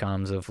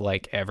sitcoms of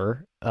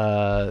ever,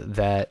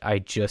 that I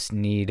just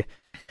need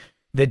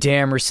the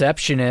damn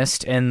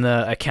receptionist and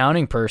the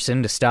accounting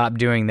person to stop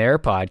doing their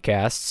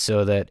podcasts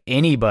so that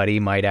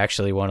anybody might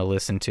actually want to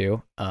listen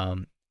to.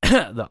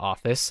 The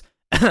Office.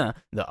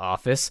 The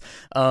Office.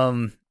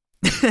 But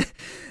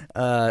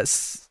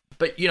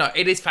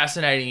it is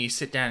fascinating. You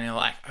sit down and you're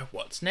like, oh,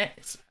 what's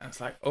next? And it's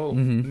like, oh,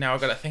 now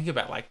I've got to think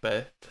about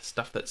the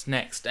stuff that's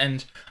next.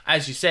 And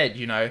as you said,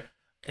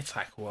 it's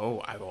like,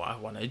 whoa, I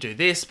want to do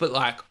this,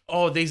 but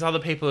these other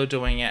people are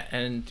doing it,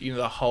 and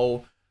the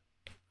whole,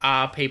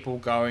 are people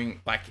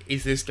going,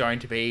 is this going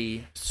to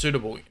be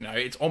suitable?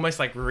 It's almost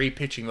like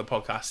repitching the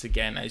podcast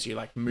again as you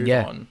move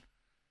on.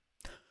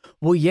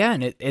 Well, yeah,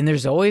 and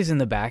there's always in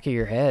the back of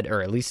your head,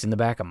 or at least in the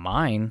back of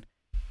mine,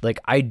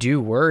 I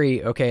do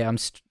worry, okay, I'm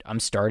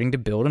starting to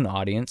build an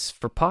audience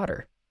for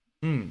Potter.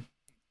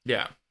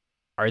 Yeah.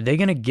 Are they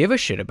going to give a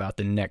shit about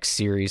the next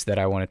series that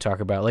I want to talk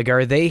about?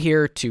 Are they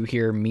here to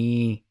hear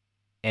me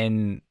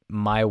and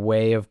my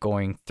way of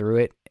going through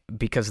it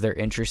because they're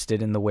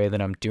interested in the way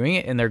that I'm doing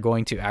it and they're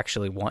going to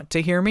actually want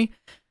to hear me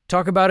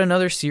talk about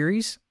another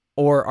series?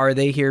 Or are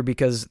they here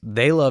because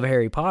they love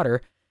Harry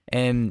Potter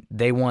and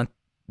they want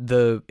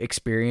the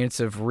experience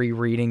of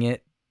rereading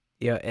it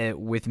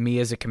with me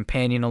as a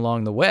companion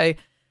along the way?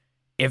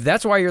 If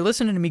that's why you're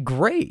listening to me,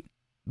 great.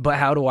 But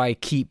how do I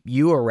keep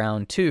you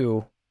around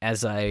too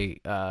as I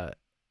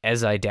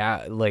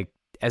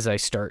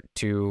start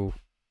to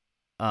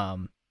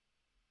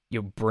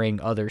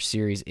bring other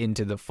series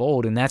into the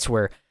fold? And that's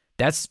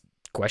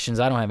questions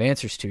I don't have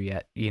answers to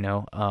yet,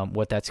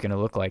 what that's going to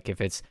look like. If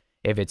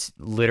it's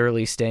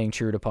literally staying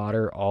true to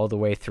Potter all the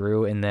way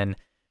through, and then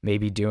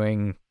maybe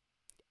doing,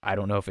 I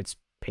don't know if it's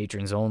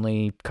patrons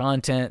only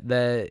content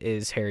that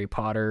is Harry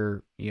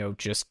Potter,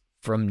 just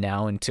from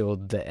now until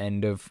the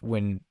end of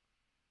when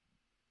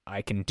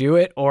I can do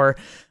it, or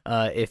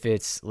if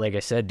it's, like I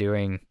said,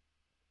 doing,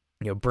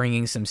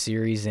 bringing some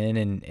series in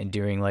and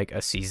doing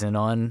a season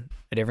on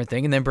a different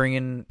thing, and then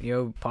bringing,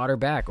 Potter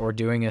back, or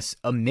doing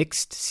a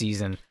mixed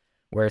season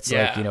where it's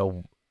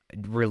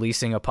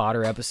releasing a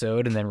Potter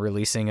episode and then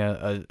releasing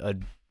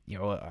an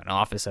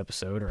Office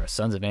episode or a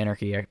Sons of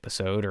Anarchy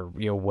episode, or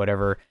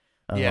whatever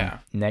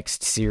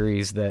next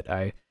series that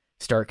I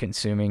start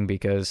consuming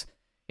because,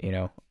 you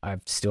know,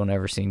 I've still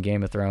never seen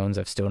Game of Thrones.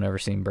 I've still never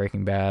seen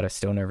Breaking Bad. I've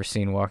still never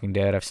seen Walking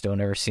Dead. I've still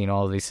never seen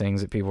all of these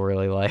things that people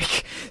really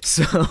like.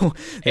 So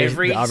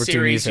every the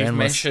series you've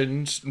endless.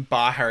 mentioned,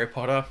 bar Harry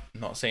Potter,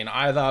 not seen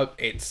either.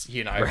 It's,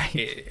 you know, Right.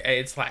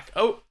 it's like,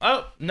 oh,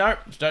 no,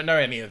 don't know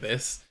any of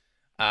this.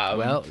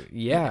 Well,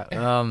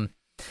 yeah.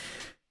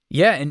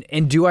 Yeah,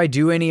 and do I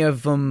do any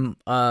of them,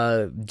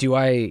 do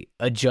I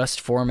adjust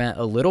format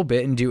a little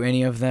bit and do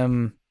any of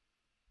them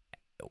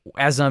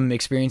as I'm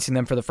experiencing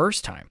them for the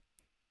first time?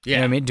 You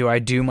know what I mean? Do I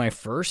do my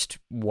first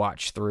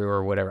watch through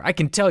or whatever? I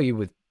can tell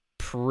you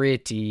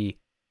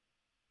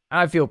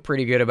I feel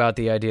pretty good about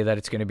the idea that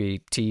it's going to be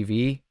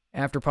TV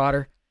after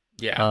Potter.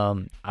 Yeah.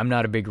 I'm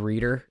not a big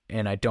reader,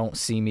 and I don't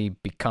see me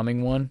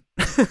becoming one.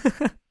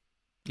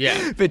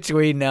 Yeah.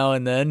 Between now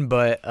and then,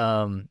 but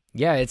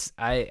yeah,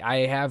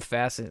 I have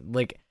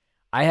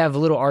I have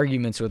little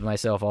arguments with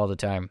myself all the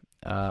time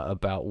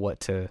about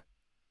what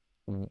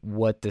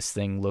this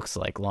thing looks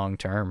like long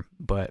term.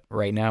 But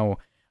right now,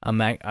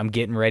 I'm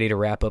getting ready to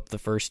wrap up the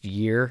first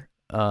year,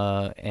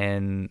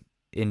 and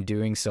in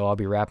doing so, I'll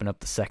be wrapping up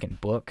the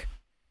second book.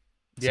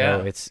 Yeah.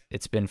 So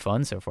it's been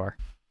fun so far.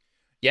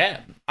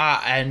 Yeah.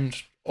 And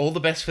all the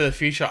best for the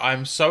future.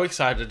 I'm so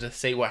excited to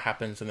see what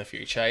happens in the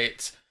future.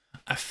 It's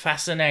a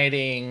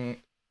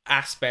fascinating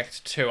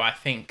aspect to, I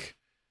think,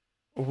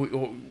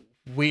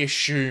 we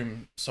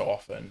assume so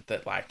often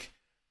that, like,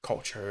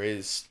 culture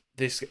is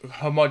this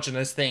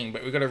homogenous thing,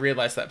 but we've got to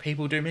realize that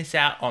people do miss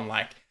out on,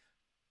 like,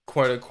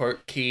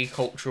 quote-unquote key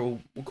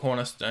cultural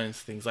cornerstones,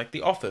 things like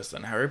The Office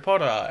and Harry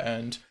Potter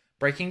and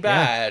Breaking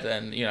Bad,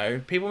 and, you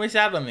know, people miss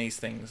out on these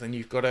things, and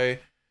you've got to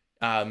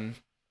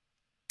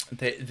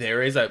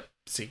there is a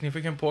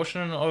significant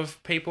portion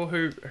of people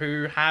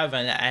who have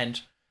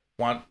and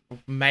want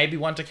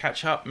to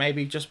catch up,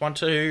 maybe just want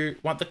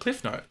the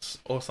Cliff Notes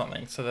or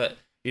something, so that,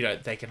 you know,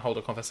 they can hold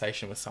a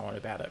conversation with someone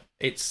about it.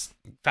 It's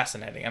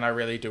fascinating, and I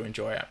really do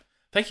enjoy it.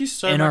 Thank you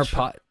so much.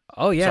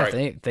 Oh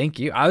yeah, thank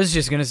you. I was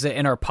just gonna say,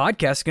 and our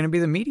podcast is gonna be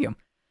the medium.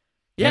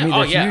 Yeah, I mean,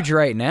 they're huge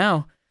right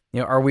now. You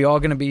know, are we all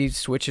going to be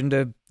switching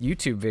to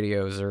YouTube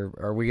videos, or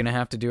are we going to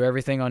have to do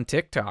everything on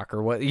TikTok,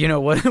 or what? You know,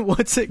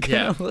 what's it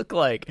going to look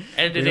like?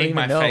 Editing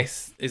my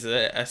face is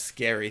a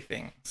scary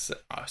thing. So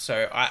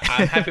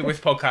I'm happy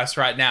with podcasts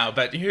right now,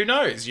 but who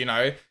knows? You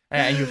know,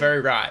 and you're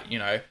very right. You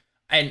know,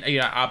 and you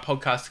know, our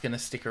podcast is going to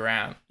stick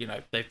around. You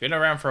know, they've been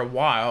around for a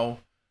while.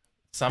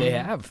 They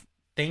have.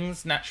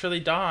 Things naturally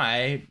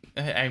die,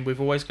 and we've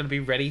always got to be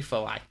ready for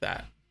like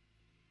that.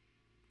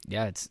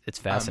 Yeah, it's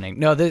fascinating.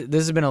 No, this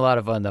has been a lot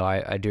of fun, though.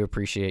 I do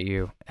appreciate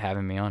you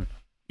having me on.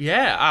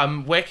 Yeah.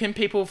 Where can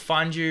people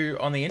find you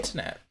on the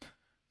internet?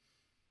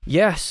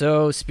 Yeah.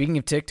 So speaking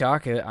of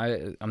TikTok,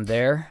 I'm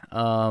there.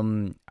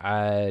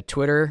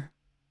 Twitter,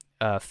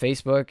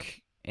 Facebook,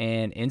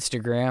 and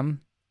Instagram,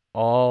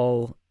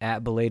 all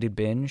at Belated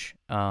Binge.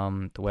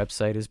 The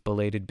website is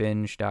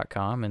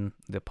belatedbinge.com, and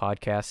the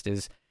podcast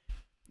is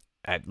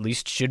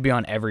should be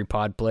on every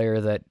pod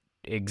player that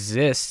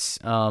exists,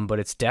 but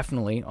it's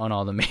definitely on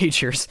all the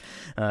majors,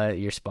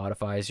 your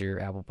Spotify's, your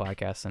Apple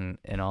Podcasts,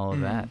 and all of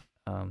that.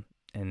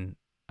 And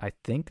I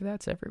think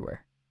that's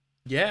everywhere.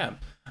 Yeah.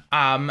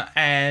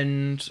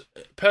 And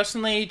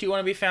personally, do you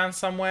want to be found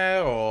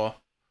somewhere, or?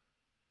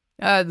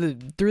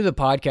 Through the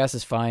podcast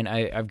is fine.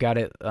 I've got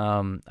it.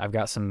 I've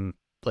got some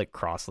like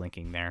cross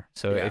linking there.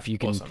 So if you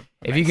can,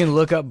 if you can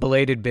look up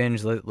Belated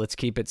Binge, let's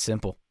keep it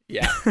simple.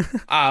 Yeah.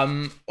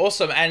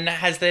 Awesome. And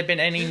has there been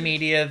any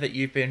media that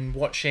you've been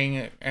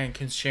watching and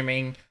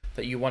consuming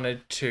that you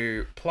wanted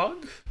to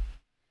plug?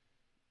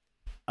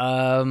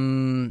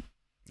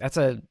 That's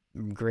a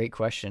great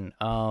question.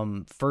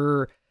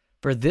 For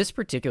this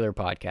particular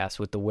podcast,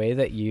 with the way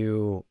that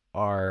you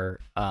are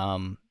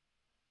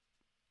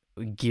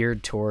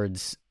geared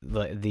towards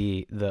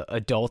the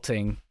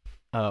adulting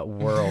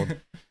world,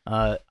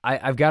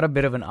 I've got a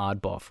bit of an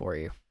oddball for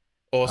you.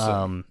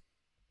 Awesome.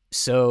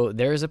 So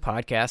there's a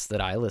podcast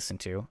that I listen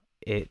to.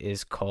 It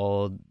is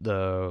called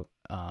the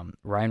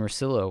Ryan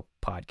Russillo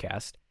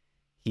podcast.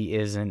 He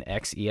is an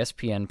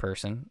ex-ESPN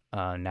person,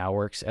 now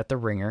works at The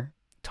Ringer,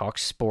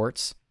 talks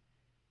sports,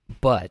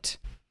 but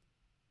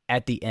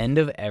at the end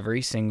of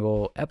every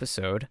single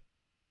episode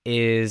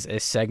is a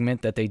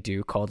segment that they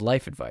do called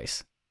Life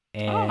Advice.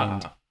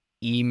 And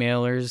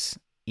emailers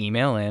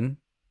email in,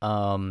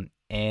 and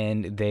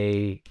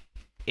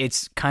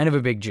it's kind of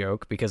a big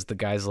joke because the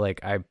guy's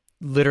like, I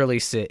literally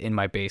sit in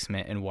my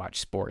basement and watch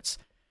sports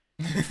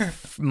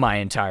my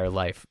entire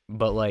life,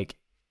 but like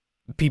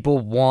people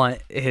want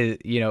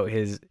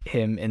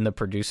him and the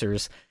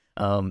producers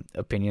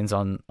opinions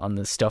on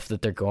the stuff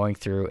that they're going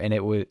through, and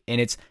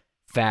it's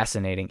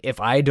fascinating. If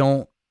I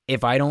don't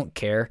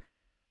care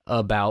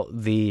about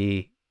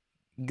the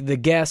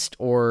guest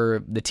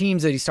or the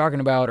teams that he's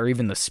talking about, or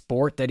even the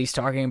sport that he's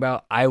talking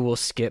about, I will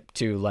skip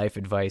to Life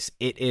Advice.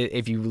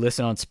 If you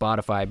listen on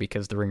Spotify,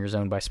 because The Ringer's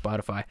owned by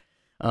Spotify,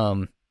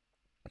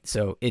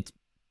 so the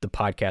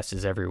podcast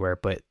is everywhere,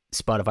 but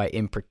Spotify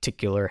in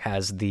particular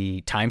has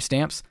the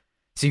timestamps.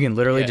 So you can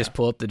literally just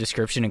pull up the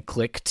description and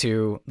click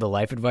to the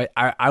life advice.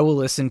 I will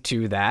listen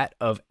to that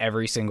of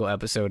every single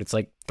episode. It's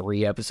like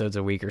 3 episodes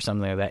a week or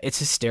something like that. It's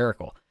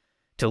hysterical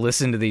to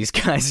listen to these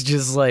guys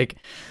just like,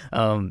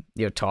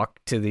 talk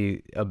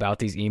about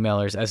these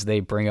emailers as they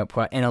bring up,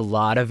 and a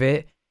lot of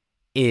it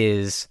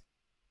is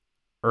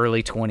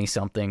early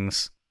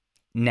 20-somethings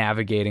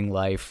navigating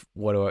life.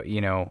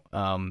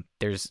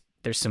 There's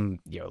some,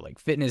 like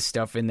fitness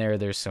stuff in there.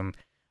 There's some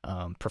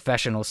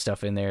professional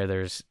stuff in there.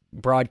 There's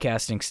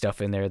broadcasting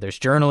stuff in there. There's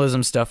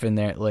journalism stuff in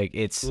there. Like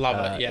it's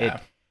love it. Yeah.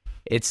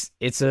 It's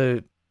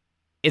a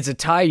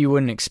tie you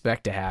wouldn't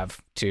expect to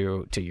have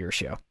to your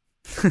show.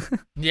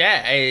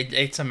 Yeah,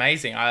 it's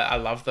amazing. I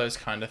love those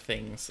kind of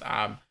things.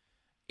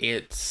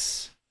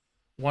 It's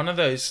one of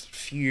those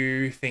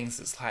few things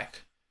that's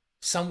like,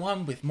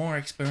 someone with more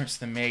experience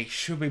than me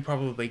should be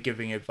probably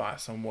giving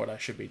advice on what I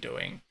should be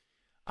doing.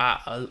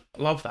 I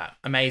love that.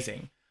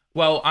 Amazing.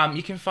 Well,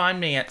 you can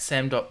find me at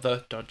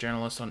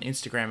sam.the.journalist on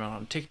Instagram and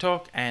on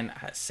TikTok, and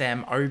at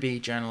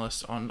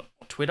samobjournalist on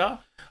Twitter.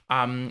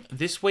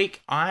 This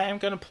week, I am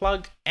going to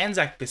plug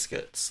Anzac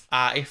biscuits.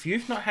 If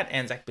you've not had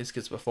Anzac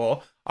biscuits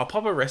before, I'll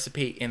pop a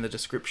recipe in the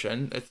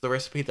description. It's the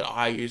recipe that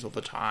I use all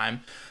the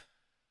time.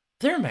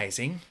 They're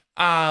amazing.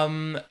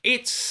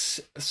 It's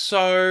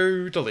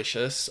so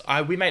delicious.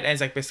 We made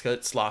Anzac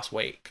biscuits last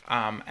week,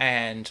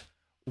 and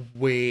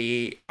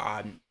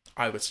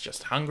I was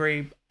just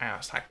hungry, and I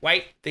was like,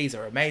 wait, these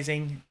are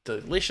amazing,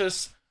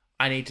 delicious.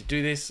 I need to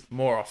do this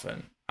more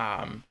often.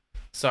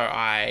 So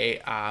I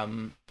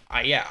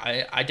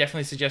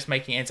definitely suggest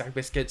making Anzac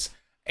biscuits.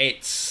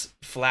 It's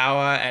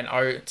flour and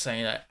oats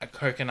and a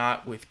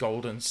coconut with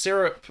golden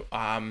syrup,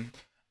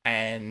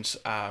 and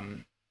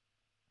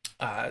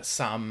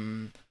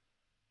some,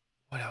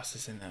 what else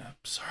is in there?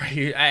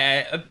 Sorry,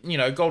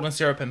 golden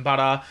syrup and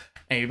butter,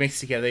 and you mix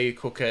together, you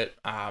cook it.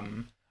 I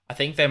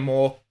think they're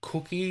more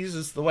cookies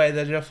is the way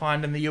they're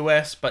defined in the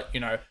US, but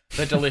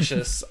they're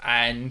delicious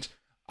and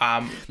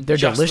they're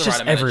just delicious the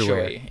right amount of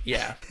everywhere. chewy.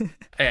 Yeah,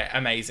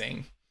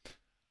 amazing.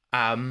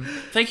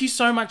 Thank you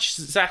so much,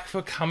 Zach,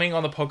 for coming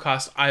on the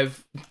podcast.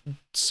 I've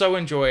so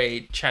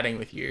enjoyed chatting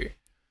with you.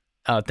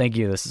 Thank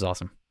you. This is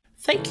awesome.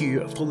 Thank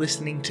you for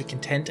listening to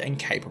Content and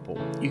Capable.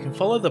 You can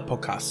follow the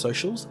podcast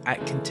socials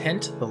at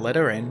Content, the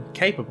letter N,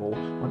 Capable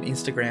on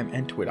Instagram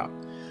and Twitter.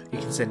 You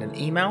can send an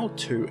email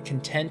to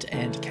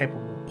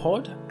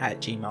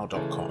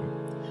contentandcapablepod@gmail.com.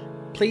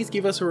 Please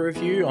give us a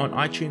review on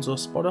iTunes or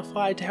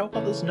Spotify to help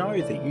others know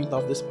that you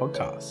love this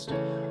podcast.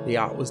 The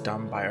art was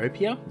done by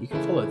Opia. You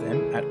can follow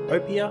them at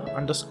opia_art_.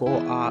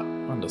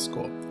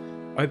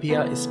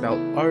 Opia is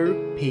spelled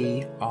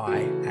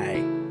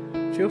O-P-I-A.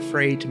 Feel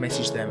free to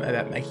message them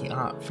about making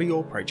art for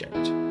your project.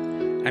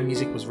 Our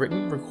music was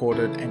written,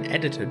 recorded, and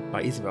edited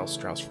by Isabel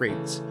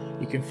Strauss-Reeds.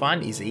 You can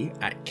find Izzy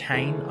at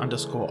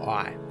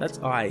Kane_I. That's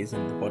I is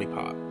in the body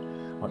part.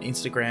 On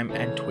Instagram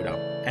and Twitter,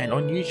 and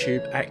on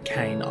YouTube at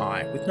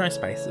KaneI with no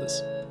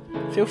spaces.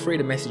 Feel free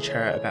to message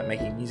her about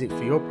making music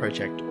for your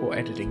project or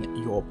editing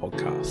your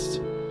podcast.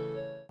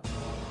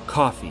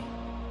 Coffee,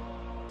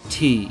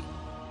 tea,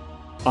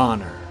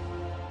 honor,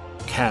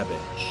 cabbage.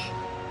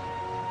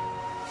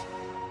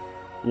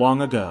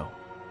 Long ago,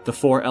 the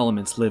 4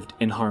 elements lived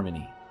in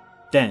harmony.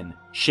 Then,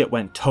 shit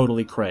went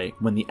totally cray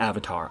when the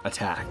Avatar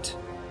attacked.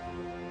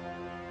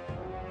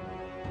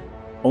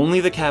 Only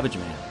the Cabbage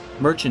Man,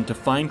 merchant of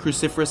fine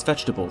cruciferous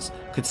vegetables,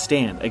 could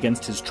stand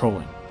against his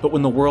trolling. But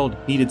when the world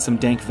needed some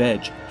dank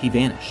veg, he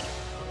vanished.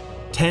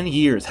 10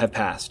 years have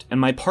passed, and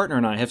my partner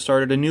and I have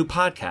started a new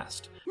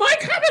podcast. My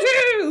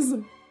Cabbages!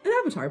 An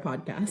Avatar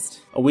podcast.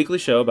 A weekly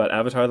show about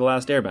Avatar The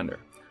Last Airbender.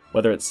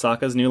 Whether it's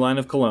Sokka's new line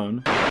of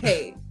cologne...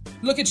 Hey,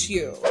 look at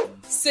you,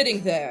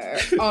 sitting there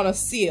on a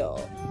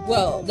seal.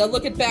 Well, now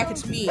look back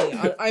at me.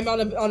 I'm on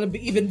an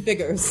even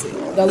bigger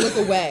seal. Now look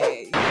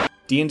away.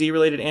 D&D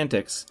related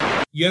antics.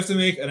 You have to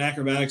make an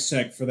acrobatics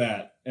check for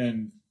that,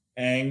 and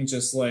Aang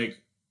just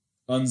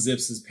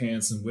unzips his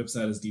pants and whips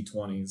out his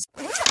D20s.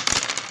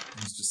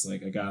 He's just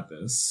like, I got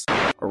this.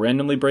 Or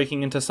randomly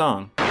breaking into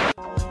song.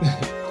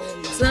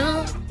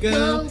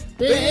 Go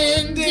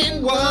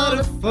bending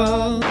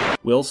waterfall.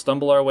 We'll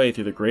stumble our way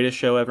through the greatest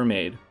show ever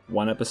made,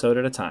 one episode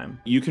at a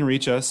time. You can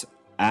reach us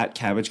at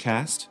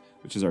CabbageCast,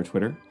 which is our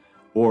Twitter,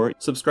 or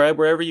subscribe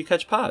wherever you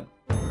catch pod.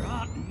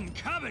 Rotten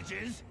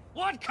cabbages?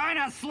 What kind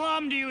of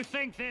slum do you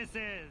think this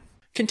is?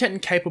 Content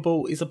and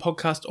Capable is a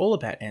podcast all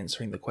about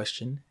answering the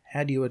question,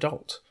 how do you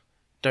adult?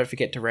 Don't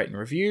forget to rate and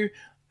review,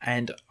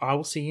 and I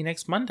will see you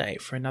next Monday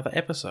for another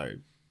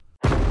episode.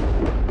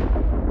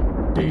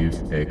 Deus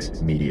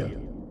Ex Media.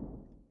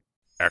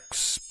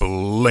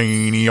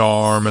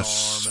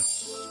 Explainiarmus.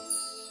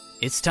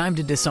 It's time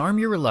to disarm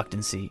your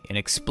reluctancy and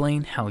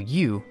explain how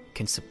you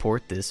can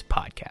support this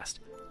podcast.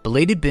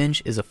 Belated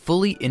Binge is a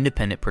fully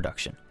independent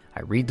production.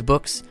 I read the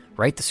books,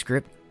 write the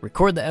script,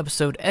 record the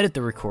episode, edit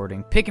the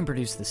recording, pick and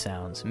produce the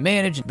sounds,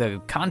 manage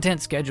the content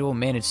schedule,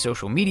 manage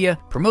social media,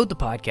 promote the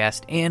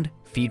podcast, and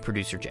feed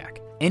producer Jack.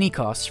 Any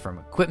costs from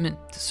equipment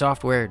to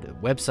software to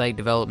website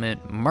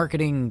development,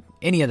 marketing,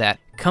 any of that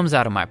comes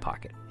out of my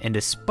pocket. And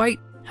despite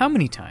how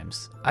many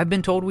times I've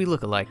been told we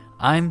look alike.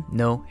 I'm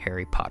no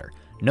Harry Potter.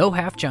 No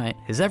half-giant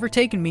has ever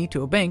taken me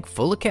to a bank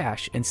full of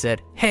cash and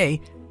said,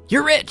 "Hey,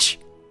 you're rich!"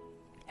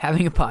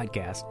 Having a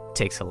podcast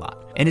takes a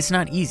lot, and it's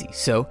not easy,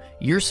 so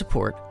your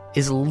support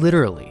is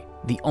literally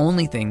the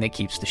only thing that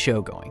keeps the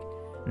show going.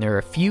 And there are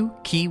a few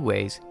key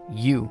ways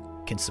you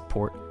can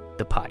support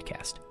the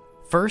podcast.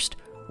 First,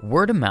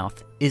 word of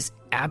mouth is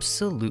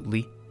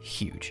absolutely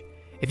huge.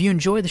 If you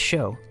enjoy the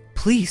show,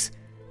 please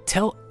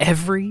tell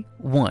every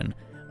one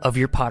of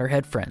your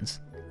Potterhead friends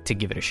to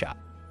give it a shot.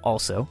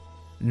 Also,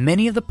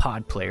 many of the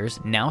pod players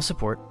now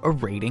support a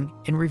rating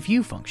and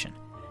review function.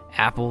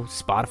 Apple,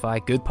 Spotify,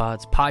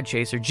 GoodPods,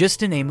 Podchaser, just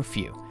to name a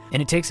few.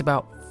 And it takes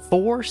about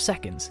 4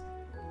 seconds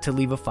to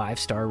leave a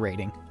 5-star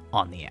rating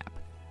on the app.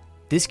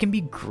 This can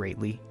be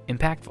greatly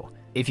impactful.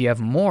 If you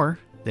have more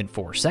than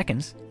 4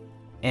 seconds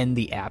and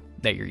the app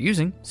that you're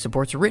using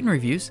supports written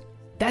reviews,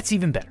 that's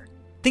even better.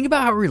 Think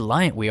about how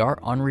reliant we are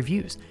on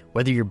reviews.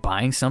 Whether you're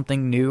buying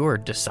something new or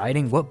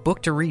deciding what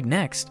book to read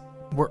next,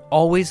 we're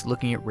always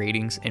looking at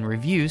ratings and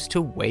reviews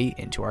to weigh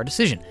into our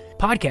decision.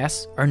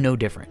 Podcasts are no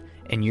different,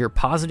 and your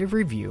positive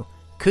review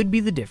could be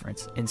the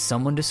difference in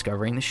someone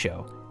discovering the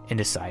show and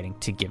deciding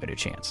to give it a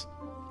chance.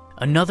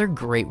 Another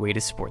great way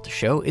to support the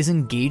show is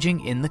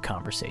engaging in the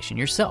conversation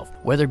yourself,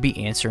 whether it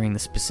be answering the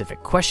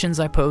specific questions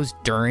I pose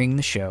during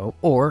the show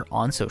or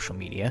on social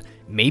media.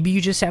 Maybe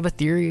you just have a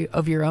theory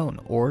of your own,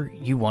 or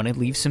you want to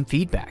leave some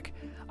feedback.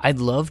 I'd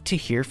love to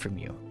hear from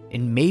you,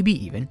 and maybe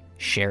even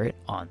share it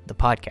on the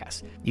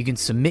podcast. You can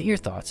submit your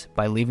thoughts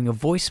by leaving a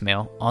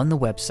voicemail on the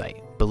website,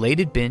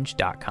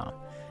 belatedbinge.com.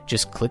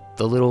 Just click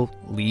the little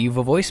leave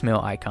a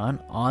voicemail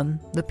icon on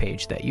the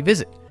page that you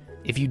visit.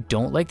 If you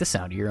don't like the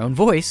sound of your own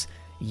voice,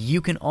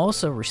 you can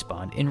also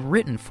respond in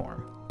written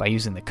form by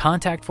using the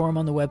contact form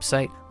on the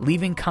website,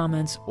 leaving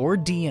comments or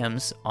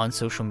DMs on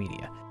social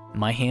media.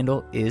 My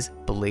handle is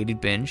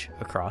belatedbinge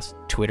across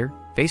Twitter,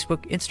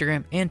 Facebook,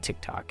 Instagram, and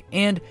TikTok.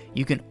 And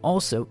you can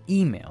also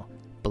email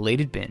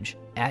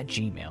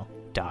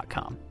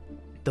belatedbinge@gmail.com.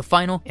 The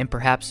final and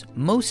perhaps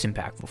most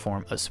impactful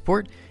form of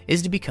support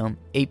is to become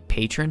a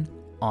patron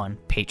on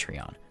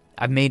Patreon.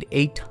 I've made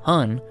a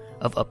ton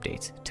of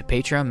updates to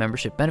Patreon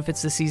membership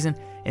benefits this season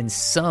and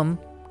some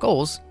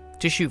goals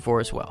to shoot for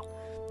as well.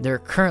 There are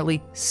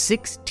currently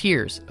 6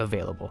 tiers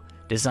available,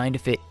 designed to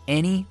fit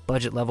any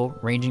budget level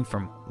ranging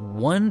from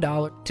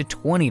 $1 to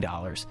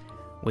 $20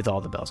 with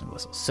all the bells and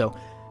whistles. So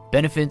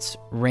benefits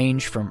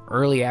range from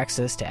early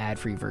access to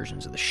ad-free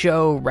versions of the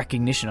show,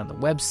 recognition on the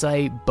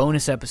website,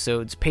 bonus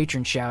episodes,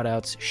 patron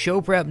shoutouts,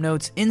 show prep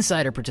notes,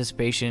 insider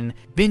participation,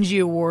 Binge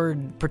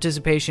Award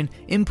participation,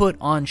 input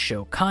on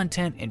show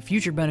content and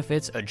future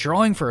benefits, a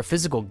drawing for a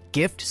physical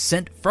gift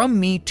sent from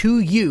me to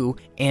you,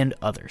 and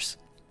others.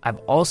 I've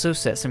also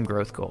set some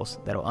growth goals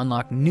that'll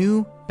unlock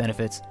new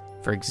benefits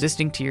for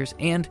existing tiers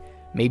and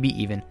maybe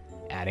even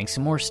adding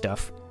some more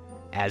stuff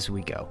as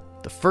we go.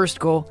 The first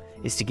goal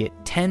is to get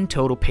 10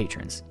 total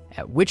patrons,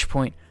 at which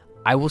point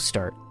I will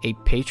start a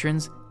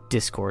patrons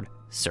Discord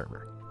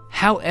server.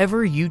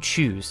 However you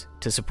choose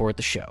to support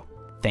the show,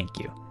 thank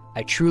you.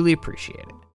 I truly appreciate it.